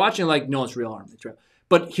 some people watching are like, no, it's real, Arm. It's real.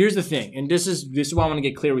 But here's the thing, and this is why I want to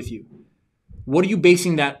get clear with you. What are you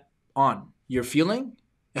basing that on? Your feeling?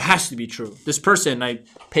 It has to be true. This person, I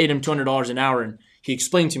paid him $200 an hour, and he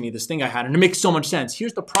explained to me this thing I had, and it makes so much sense.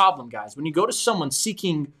 Here's the problem, guys. When you go to someone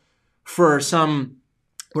seeking for some,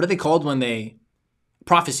 what are they called when they,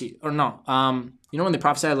 prophecy, or no, you know when they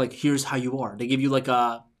prophesy, like, here's how you are. They give you like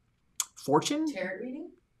a fortune? Tarot reading?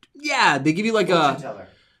 Yeah, they give you like Fortune teller.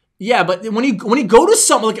 yeah, but when you go to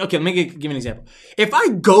someone, like, okay, let me give you an example. If I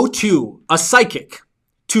go to a psychic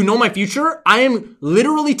to know my future, I am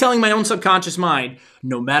literally telling my own subconscious mind,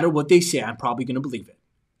 no matter what they say, I'm probably going to believe it.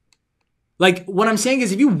 Like, what I'm saying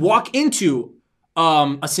is, if you walk into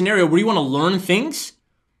a scenario where you want to learn things,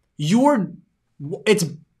 it's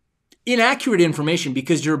inaccurate information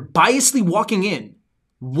because you're biasly walking in,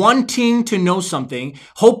 wanting to know something,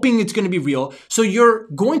 hoping it's going to be real. So you're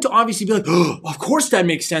going to obviously be like, oh, of course that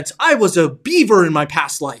makes sense. I was a beaver in my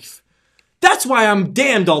past life. That's why I'm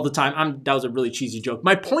damned all the time. That was a really cheesy joke.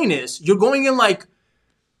 My point is, you're going in like,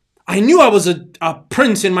 I knew I was a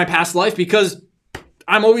prince in my past life because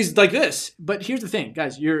I'm always like this. But here's the thing,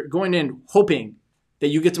 guys. You're going in hoping that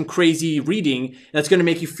you get some crazy reading that's going to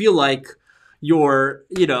make you feel like you're,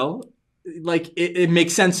 like it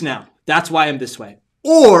makes sense now. That's why I'm this way.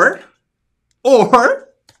 Or, I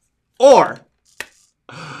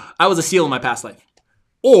was a seal in my past life.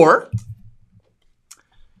 Or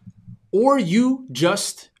you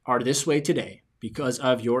just are this way today because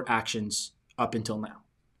of your actions up until now.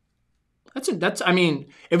 I mean,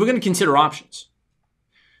 if we're going to consider options,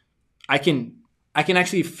 I can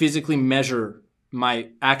actually physically measure my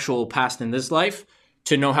actual past in this life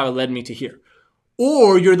to know how it led me to here.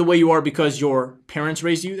 Or you're the way you are because your parents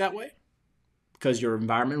raised you that way, because your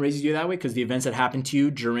environment raises you that way, because the events that happened to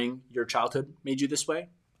you during your childhood made you this way.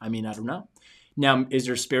 I mean, I don't know. Now, is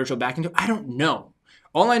there spiritual backing to it? I don't know.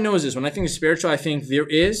 All I know is this. When I think of spiritual, I think there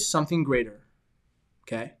is something greater.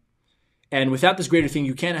 Okay? And without this greater thing,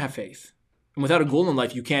 you can't have faith. And without a goal in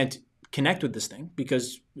life, you can't connect with this thing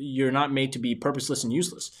because you're not made to be purposeless and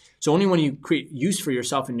useless. So only when you create use for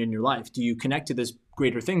yourself and in your life do you connect to this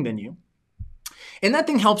greater thing than you. And that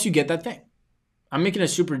thing helps you get that thing. I'm making it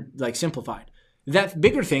super simplified. That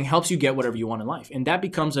bigger thing helps you get whatever you want in life. And that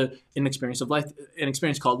becomes an experience of life, an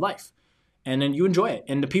experience called life. And then you enjoy it.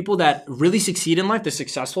 And the people that really succeed in life, the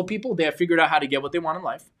successful people, they have figured out how to get what they want in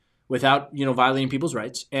life without, violating people's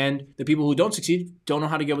rights. And the people who don't succeed don't know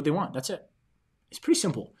how to get what they want. That's it. It's pretty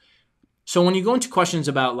simple. So when you go into questions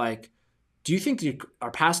about do you think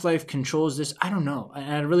our past life controls this? I don't know.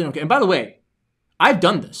 I really don't care. And by the way, I've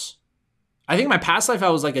done this. I think in my past life, I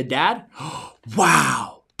was like a dad.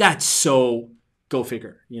 Wow. That's so go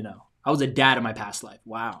figure, I was a dad in my past life.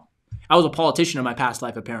 Wow. I was a politician in my past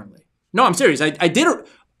life, apparently. No, I'm serious. I did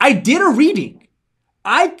a reading.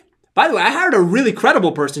 By the way, I hired a really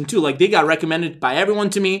credible person too. Like, they got recommended by everyone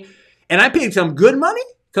to me, and I paid some good money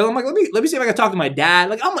because I'm like, let me see if I can talk to my dad.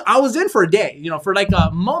 Like, I was in for a day, for like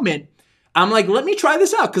a moment. I'm like, let me try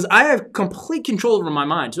this out because I have complete control over my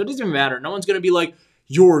mind. So it doesn't even matter. No one's gonna be like,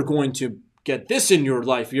 you're going to get this in your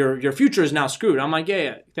life. Your future is now screwed. I'm like,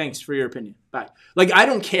 yeah, thanks for your opinion. Bye. Like, I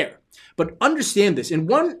don't care. But understand this. In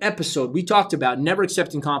one episode, we talked about never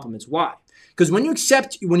accepting compliments. Why? Because when you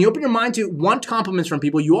open your mind to want compliments from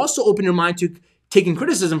people, you also open your mind to taking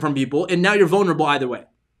criticism from people, and now you're vulnerable either way.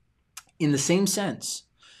 In the same sense,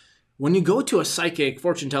 when you go to a psychic,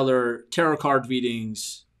 fortune teller, tarot card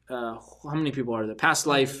readings, how many people are there? Past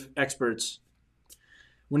life experts.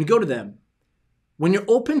 When you go to them, when you're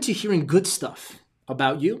open to hearing good stuff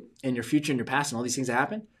about you and your future and your past and all these things that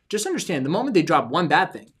happen, just understand the moment they drop one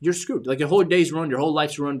bad thing, you're screwed. Like, your whole day's ruined, your whole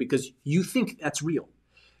life's ruined because you think that's real.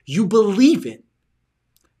 You believe it.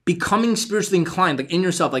 Becoming spiritually inclined, like in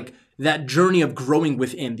yourself, like that journey of growing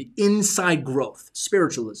within, the inside growth,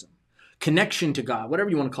 spiritualism, connection to God,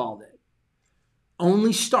 whatever you want to call it,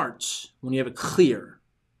 only starts when you have a clear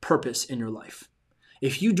purpose in your life.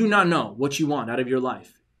 If you do not know what you want out of your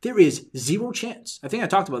life, there is zero chance. I think I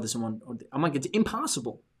talked about this in one. I'm like, it's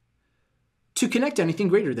impossible to connect to anything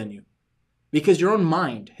greater than you because your own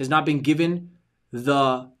mind has not been given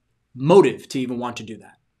the motive to even want to do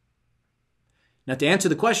that. Now, to answer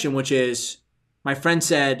the question, which is, my friend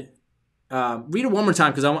said, read it one more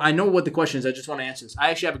time because I know what the question is. I just want to answer this. I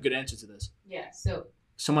actually have a good answer to this. Yeah, so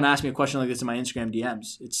someone asked me a question like this in my Instagram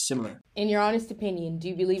DMs. It's similar. In your honest opinion, do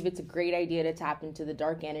you believe it's a great idea to tap into the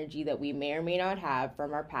dark energy that we may or may not have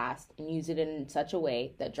from our past and use it in such a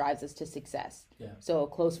way that drives us to success? Yeah. So a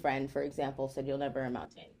close friend, for example, said you'll never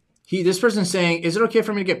amount to anything. This person's saying, is it okay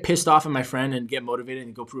for me to get pissed off at my friend and get motivated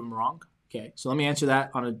and go prove him wrong? Okay, so let me answer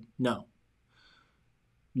that on a no.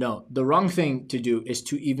 No, the wrong thing to do is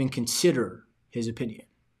to even consider his opinion.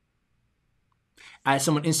 I had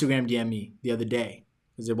someone Instagram DM me the other day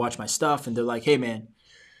because they watch my stuff and they're like, hey man,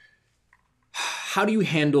 how do you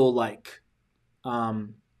handle like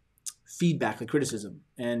feedback, like criticism?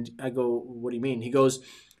 And I go, what do you mean? He goes,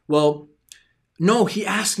 well, no, he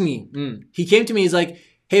asked me. He came to me, he's like,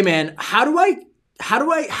 hey man, how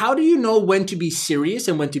do you know when to be serious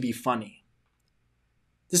and when to be funny?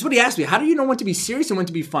 This is what he asked me. How do you know when to be serious and when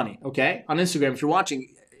to be funny? Okay, on Instagram, if you're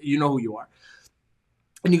watching, you know who you are.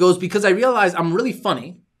 And he goes, because I realized I'm really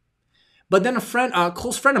funny, but then a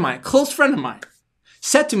close friend of mine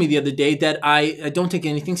said to me the other day that I don't take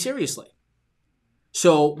anything seriously.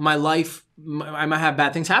 So my life, I might have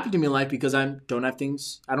bad things happen to me in life because I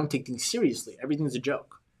don't take things seriously. Everything's a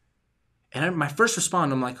joke. And my first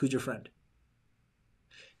response, I'm like, who's your friend?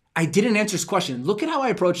 I didn't answer his question. Look at how I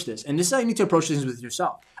approach this. And this is how you need to approach things with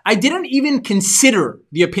yourself. I didn't even consider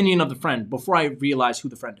the opinion of the friend before I realized who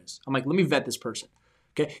the friend is. I'm like, let me vet this person.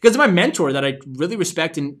 Okay? Because my mentor that I really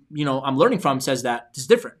respect and, I'm learning from says that it's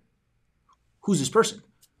different. Who's this person?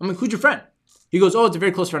 I'm like, who's your friend? He goes, oh, it's a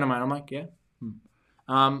very close friend of mine. I'm like, yeah.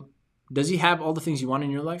 Does he have all the things you want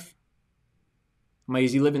in your life? I'm like,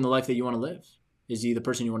 is he living the life that you want to live? Is he the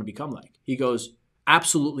person you want to become like? He goes,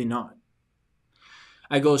 absolutely not.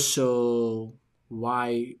 I go, so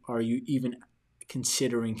why are you even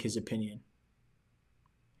considering his opinion?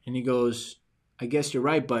 And he goes, I guess you're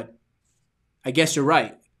right, but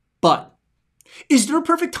is there a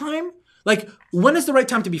perfect time? Like, when is the right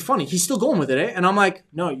time to be funny? He's still going with it, eh? And I'm like,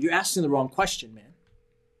 no, you're asking the wrong question, man.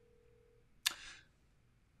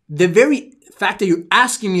 The very fact that you're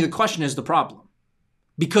asking me the question is the problem.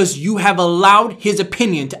 Because you have allowed his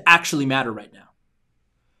opinion to actually matter right now.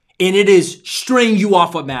 And it is straying you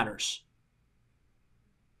off what matters.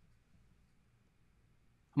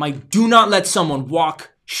 I'm like, do not let someone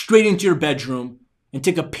walk straight into your bedroom and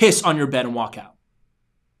take a piss on your bed and walk out.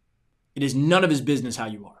 It is none of his business how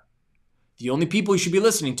you are. The only people you should be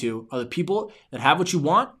listening to are the people that have what you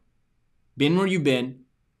want, been where you've been,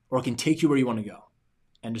 or can take you where you want to go.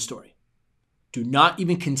 End of story. Do not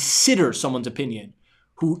even consider someone's opinion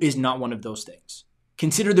who is not one of those things.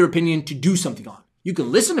 Consider their opinion to do something on. You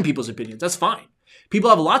can listen to people's opinions. That's fine.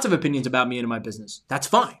 People have lots of opinions about me and my business. That's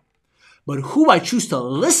fine. But who I choose to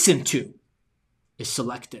listen to is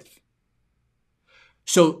selective.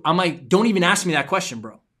 So I'm like, don't even ask me that question,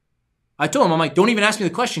 bro. I told him, I'm like, don't even ask me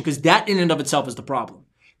the question because that in and of itself is the problem.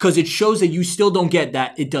 Because it shows that you still don't get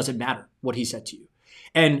that it doesn't matter what he said to you.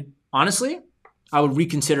 And honestly, I would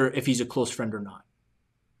reconsider if he's a close friend or not.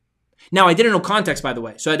 Now, I didn't know context, by the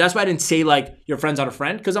way. So that's why I didn't say, like, your friend's not a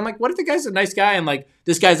friend. Because I'm like, what if the guy's a nice guy and, like,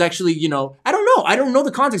 this guy's actually, I don't know. I don't know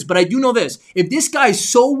the context, but I do know this. If this guy's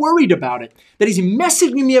so worried about it that he's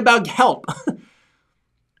messaging me about help,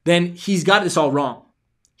 then he's got this all wrong.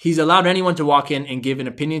 He's allowed anyone to walk in and give an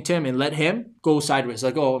opinion to him and let him go sideways.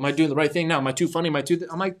 Like, oh, am I doing the right thing now? Am I too funny?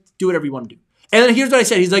 I'm like, do whatever you want to do. And then here's what I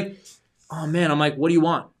said. He's like, oh, man. I'm like, what do you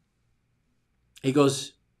want? He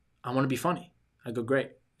goes, I want to be funny. I go,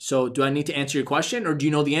 great. So do I need to answer your question or do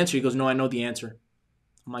you know the answer? He goes, no, I know the answer.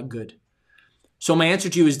 I'm like, good. So my answer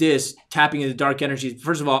to you is this, tapping into dark energy.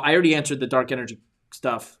 First of all, I already answered the dark energy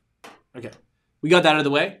stuff. Okay. We got that out of the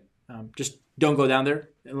way. Just don't go down there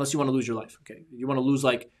unless you want to lose your life. Okay. You want to lose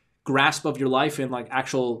like grasp of your life and like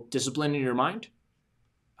actual discipline in your mind.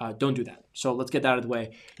 Don't do that. So let's get that out of the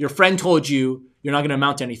way. Your friend told you you're not going to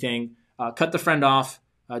amount to anything. Cut the friend off.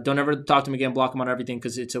 Don't ever talk to him again. Block him on everything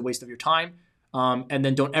because it's a waste of your time. And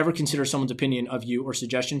then don't ever consider someone's opinion of you or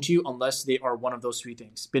suggestion to you unless they are one of those three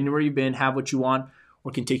things. Been where you've been, have what you want,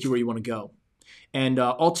 or can take you where you want to go. And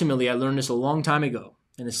ultimately, I learned this a long time ago,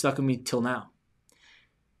 and it's stuck with me till now.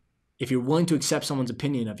 If you're willing to accept someone's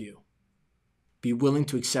opinion of you, be willing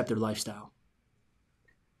to accept their lifestyle.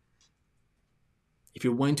 If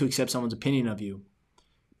you're willing to accept someone's opinion of you,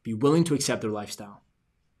 be willing to accept their lifestyle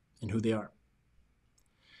and who they are.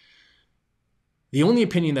 The only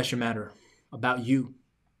opinion that should matter about you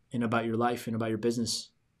and about your life and about your business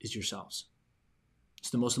is yourselves. It's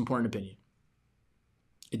the most important opinion.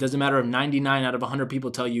 It doesn't matter if 99 out of 100 people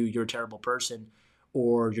tell you you're a terrible person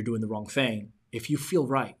or you're doing the wrong thing. If you feel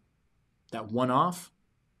right, that one off,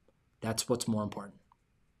 that's what's more important.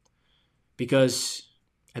 Because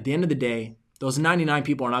at the end of the day, those 99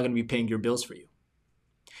 people are not going to be paying your bills for you.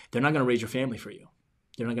 They're not going to raise your family for you.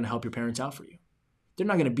 They're not going to help your parents out for you. They're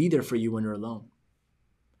not going to be there for you when you're alone.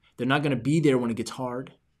 They're not going to be there when it gets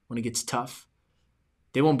hard, when it gets tough.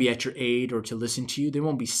 They won't be at your aid or to listen to you. They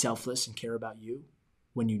won't be selfless and care about you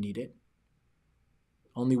when you need it.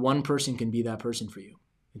 Only one person can be that person for you.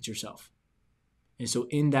 It's yourself. And so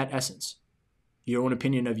in that essence, your own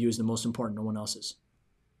opinion of you is the most important, no one else's.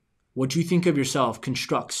 What you think of yourself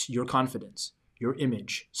constructs your confidence, your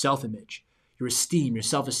image, self-image, your esteem, your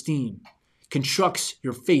self-esteem, constructs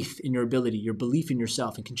your faith in your ability, your belief in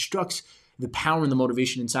yourself, and constructs the power and the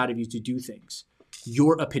motivation inside of you to do things.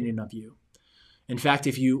 Your opinion of you. In fact,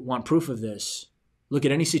 if you want proof of this, look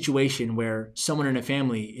at any situation where someone in a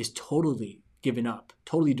family is totally given up,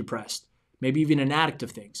 totally depressed, maybe even an addict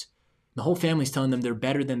of things. The whole family's telling them they're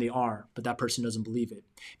better than they are, but that person doesn't believe it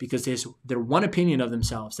because their one opinion of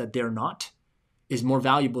themselves that they're not is more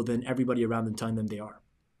valuable than everybody around them telling them they are.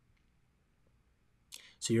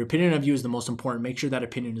 So your opinion of you is the most important. Make sure that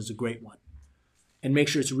opinion is a great one. And make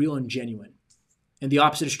sure it's real and genuine. And the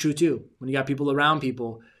opposite is true too. When you got people around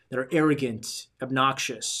people that are arrogant,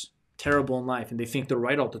 obnoxious, terrible in life, and they think they're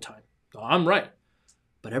right all the time. Oh, I'm right.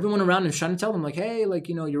 But everyone around them is trying to tell them like, hey, like,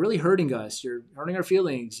 you know, you're really hurting us. You're hurting our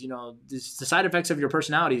feelings. You know, the side effects of your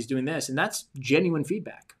personality is doing this. And that's genuine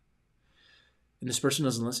feedback. And this person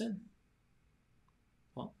doesn't listen.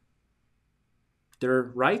 Well,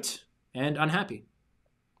 they're right and unhappy.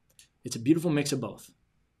 It's a beautiful mix of both.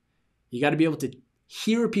 You got to be able to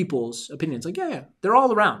hear people's opinions. Like, yeah, they're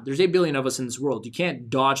all around. There's 8 billion of us in this world. You can't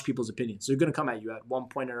dodge people's opinions. They're going to come at you at one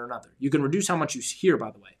point or another. You can reduce how much you hear,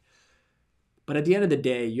 by the way. But at the end of the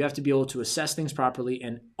day, you have to be able to assess things properly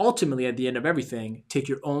and ultimately, at the end of everything, take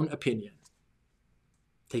your own opinion.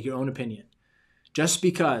 Take your own opinion. Just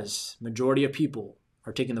because majority of people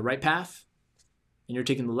are taking the right path and you're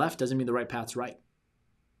taking the left doesn't mean the right path's right.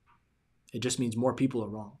 It just means more people are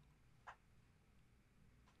wrong.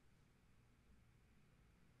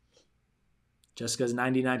 Just because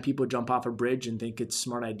 99 people jump off a bridge and think it's a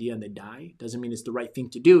smart idea and they die doesn't mean it's the right thing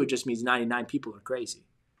to do. It just means 99 people are crazy.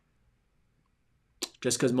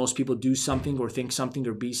 Just because most people do something or think something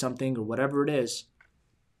or be something or whatever it is,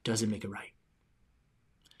 doesn't make it right.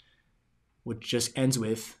 Which just ends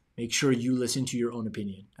with, make sure you listen to your own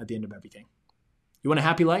opinion at the end of everything. You want a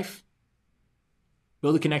happy life?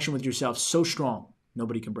 Build a connection with yourself so strong,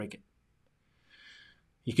 nobody can break it.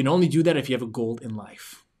 You can only do that if you have a goal in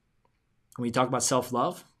life. When we talk about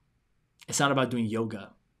self-love, it's not about doing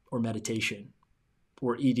yoga or meditation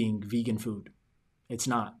or eating vegan food. It's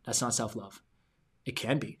not. That's not self-love. It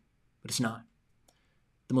can be, but it's not.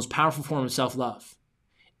 The most powerful form of self-love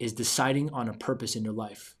is deciding on a purpose in your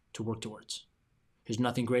life to work towards. There's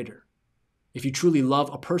nothing greater. If you truly love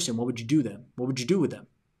a person, what would you do them? What would you do with them?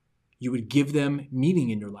 You would give them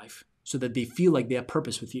meaning in your life so that they feel like they have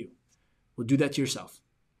purpose with you. Well, do that to yourself.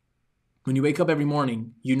 When you wake up every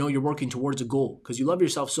morning, you know you're working towards a goal because you love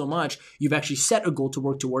yourself so much, you've actually set a goal to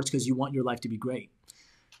work towards because you want your life to be great.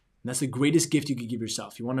 And that's the greatest gift you could give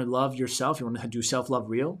yourself. You want to love yourself, you want to do self-love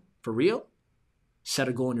for real? Set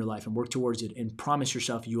a goal in your life and work towards it and promise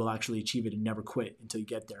yourself you will actually achieve it and never quit until you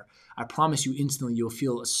get there. I promise you instantly you'll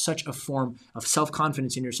feel such a form of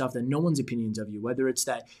self-confidence in yourself that no one's opinions of you, whether it's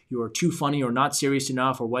that you are too funny or not serious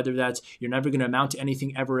enough, or whether that's you're never going to amount to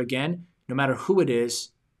anything ever again, no matter who it is,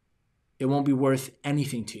 it won't be worth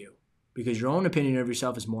anything to you because your own opinion of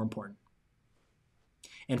yourself is more important.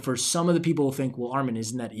 And for some of the people who think, well, Armin,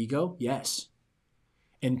 isn't that ego? Yes.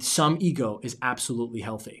 And some ego is absolutely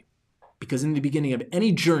healthy. Because in the beginning of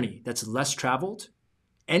any journey that's less traveled,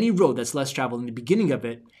 any road that's less traveled, in the beginning of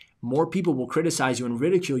it, more people will criticize you and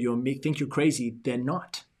ridicule you and think you're crazy than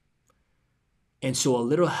not. And so a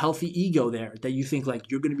little healthy ego there that you think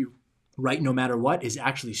like you're going to be right no matter what is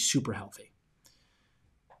actually super healthy.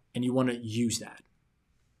 And you want to use that.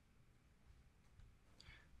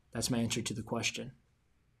 That's my answer to the question.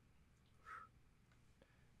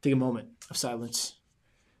 Take a moment of silence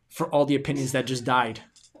for all the opinions that just died.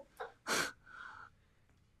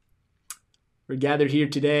 We're gathered here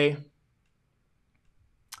today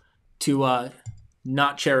to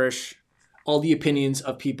not cherish all the opinions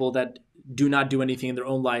of people that do not do anything in their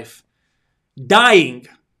own life, dying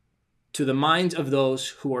to the minds of those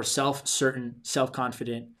who are self-certain,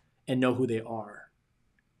 self-confident, and know who they are.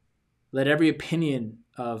 Let every opinion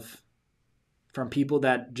from people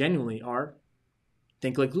that genuinely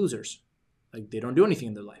think like losers, like they don't do anything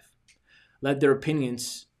in their life. Let their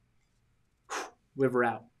opinions river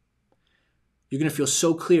out. You're going to feel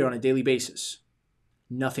so clear on a daily basis.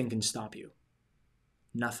 Nothing can stop you.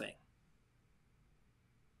 Nothing.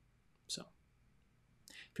 So,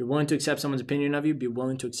 if you're willing to accept someone's opinion of you, be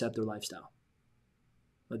willing to accept their lifestyle.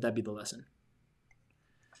 Let that be the lesson.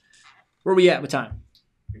 Where are we at with time?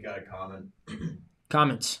 We got a comment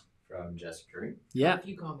Comments? from Jessica Curry. Yeah. A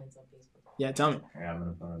few comments on Facebook. Yeah, tell me. Yeah, I'm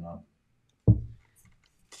gonna put it up.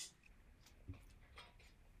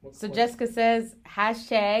 So Jessica says,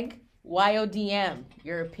 hashtag YODM.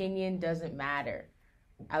 Your opinion doesn't matter.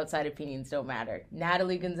 Outside opinions don't matter.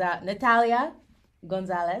 Natalia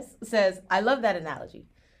Gonzalez says, I love that analogy.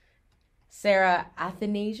 Sarah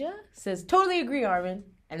Athanasia says, totally agree, Armin.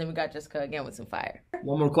 And then we got Jessica again with some fire.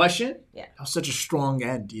 One more question? Yeah. That was such a strong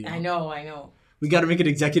end, you know. I know. We got to make an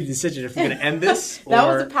executive decision if we're going to end this. That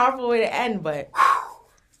or... was a powerful way to end, but...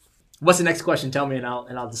 What's the next question? Tell me and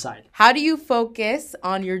I'll decide. How do you focus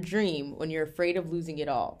on your dream when you're afraid of losing it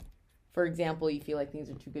all? For example, you feel like things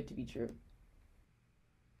are too good to be true.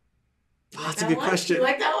 Oh, that's a good question. You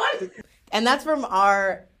like that one? And that's from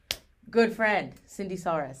our good friend, Cindy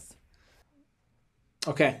Saras.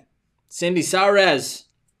 Okay. Cindy Sares,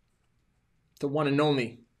 the one and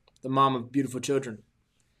only, the mom of beautiful children.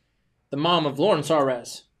 The mom of Lauren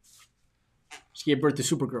Sares. She gave birth to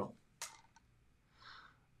Supergirl.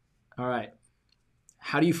 All right.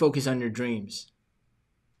 How do you focus on your dreams?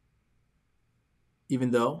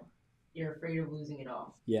 Even though? You're afraid of losing it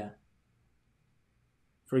all. Yeah.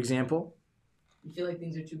 For example? You feel like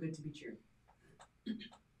things are too good to be true.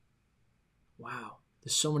 Wow.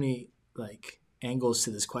 There's so many, angles to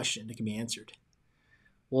this question that can be answered.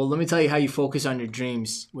 Well, let me tell you how you focus on your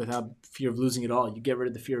dreams without fear of losing it all. You get rid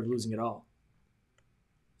of the fear of losing it all.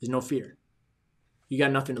 There's no fear. You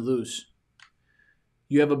got nothing to lose.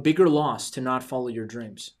 You have a bigger loss to not follow your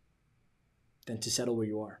dreams than to settle where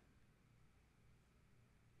you are.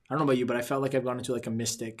 I don't know about you, but I felt like I've gone into a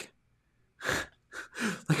mystic,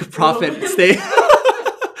 like a prophet state.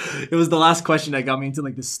 It was the last question that got me into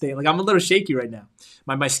this state. I'm a little shaky right now.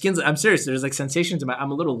 My skin's, I'm serious. There's sensations in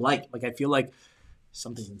I'm a little light. I feel like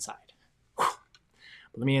something's inside.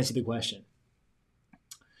 But let me answer the question.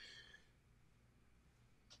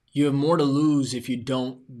 You have more to lose if you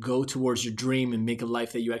don't go towards your dream and make a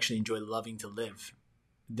life that you actually enjoy loving to live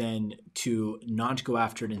than to not go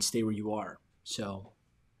after it and stay where you are. So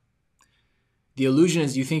the illusion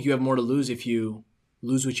is you think you have more to lose if you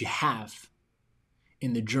lose what you have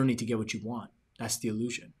in the journey to get what you want. That's the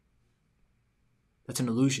illusion. That's an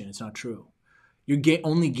illusion. It's not true. You're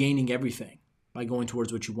only gaining everything by going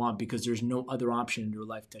towards what you want because there's no other option in your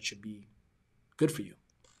life that should be good for you.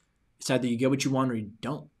 It's either you get what you want or you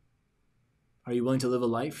don't. Are you willing to live a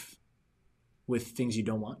life with things you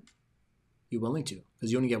don't want? You're willing to,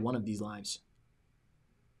 because you only get one of these lives.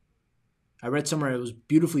 I read somewhere it was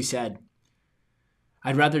beautifully said,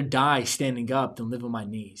 I'd rather die standing up than live on my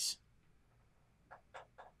knees.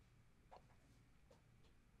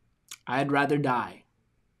 I'd rather die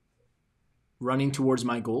running towards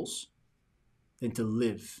my goals than to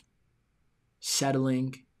live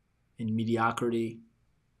settling in mediocrity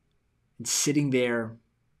and sitting there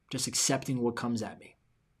just accepting what comes at me.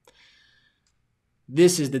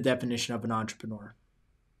 This is the definition of an entrepreneur.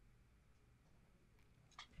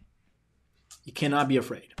 You cannot be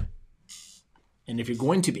afraid. And if you're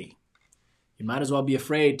going to be, you might as well be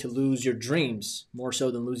afraid to lose your dreams more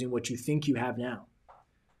so than losing what you think you have now.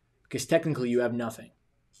 Because technically you have nothing.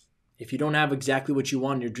 If you don't have exactly what you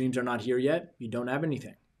want, your dreams are not here yet, you don't have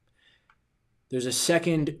anything. There's a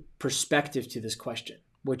second perspective to this question,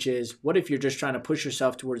 which is, what if you're just trying to push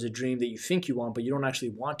yourself towards a dream that you think you want, but you don't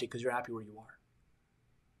actually want it because you're happy where you are?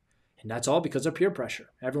 And that's all because of peer pressure.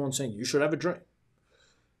 Everyone's saying, you should have a dream.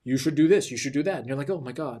 You should do this, you should do that. And you're like, oh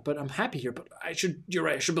my God, but I'm happy here, but you're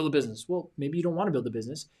right, I should build a business. Well, maybe you don't want to build a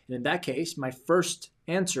business. And in that case, my first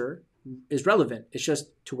answer is relevant. It's just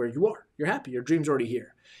to where you are. You're happy, your dream's already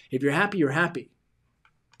here. If you're happy, you're happy.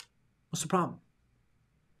 What's the problem?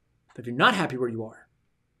 But if you're not happy where you are,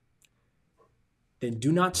 then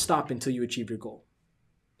do not stop until you achieve your goal.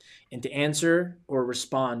 And to answer or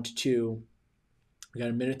respond to, we got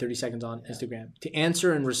a minute, 30 seconds on Instagram. To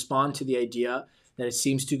answer and respond to the idea that it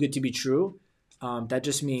seems too good to be true, that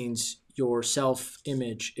just means your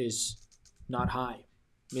self-image is not high.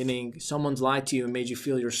 Meaning someone's lied to you and made you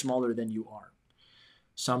feel you're smaller than you are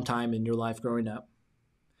sometime in your life growing up.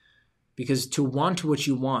 Because to want what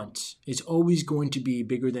you want is always going to be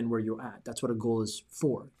bigger than where you're at. That's what a goal is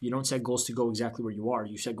for. You don't set goals to go exactly where you are.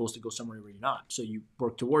 You set goals to go somewhere where you're not. So you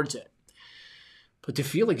work towards it. But to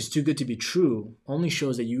feel like it's too good to be true only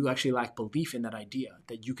shows that you actually lack belief in that idea,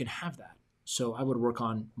 that you can have that. So I would work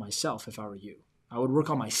on myself if I were you. I would work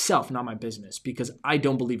on myself, not my business, because I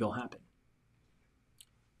don't believe it'll happen.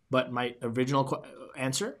 But my original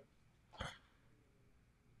answer,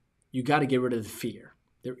 you got to get rid of the fear.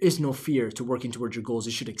 There is no fear to working towards your goals.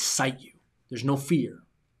 It should excite you. There's no fear.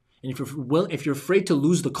 And if you're afraid to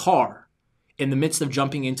lose the car in the midst of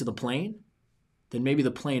jumping into the plane, then maybe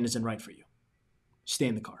the plane isn't right for you. Stay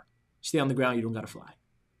in the car. Stay on the ground. You don't got to fly.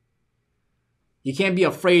 You can't be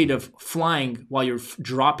afraid of flying while you're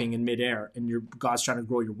dropping in midair and God's trying to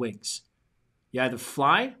grow your wings. You either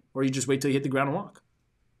fly or you just wait till you hit the ground and walk.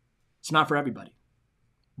 It's not for everybody,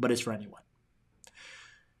 but it's for anyone.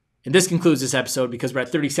 And this concludes this episode because we're at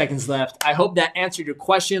 30 seconds left. I hope that answered your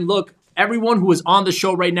question. Look, everyone who is on the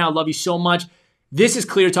show right now, love you so much. This is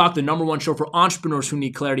Clear Talk, the #1 show for entrepreneurs who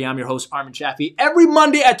need clarity. I'm your host, Armin Shafee. Every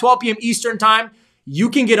Monday at 12 p.m. Eastern Time, you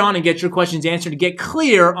can get on and get your questions answered and get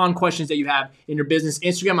clear on questions that you have in your business.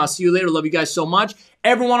 Instagram, I'll see you later. Love you guys so much.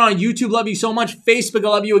 Everyone on YouTube, love you so much. Facebook, I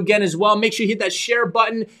love you again as well. Make sure you hit that share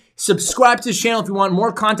button. Subscribe to the channel if you want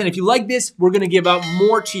more content. If you like this, we're going to give out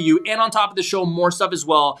more to you. And on top of the show, more stuff as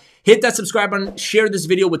well. Hit that subscribe button. Share this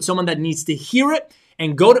video with someone that needs to hear it.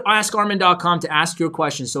 And go to askarmin.com to ask your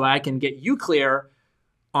questions so I can get you clear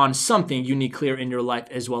on something you need clear in your life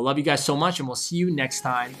as well. Love you guys so much, and we'll see you next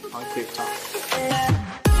time on Clear Talk.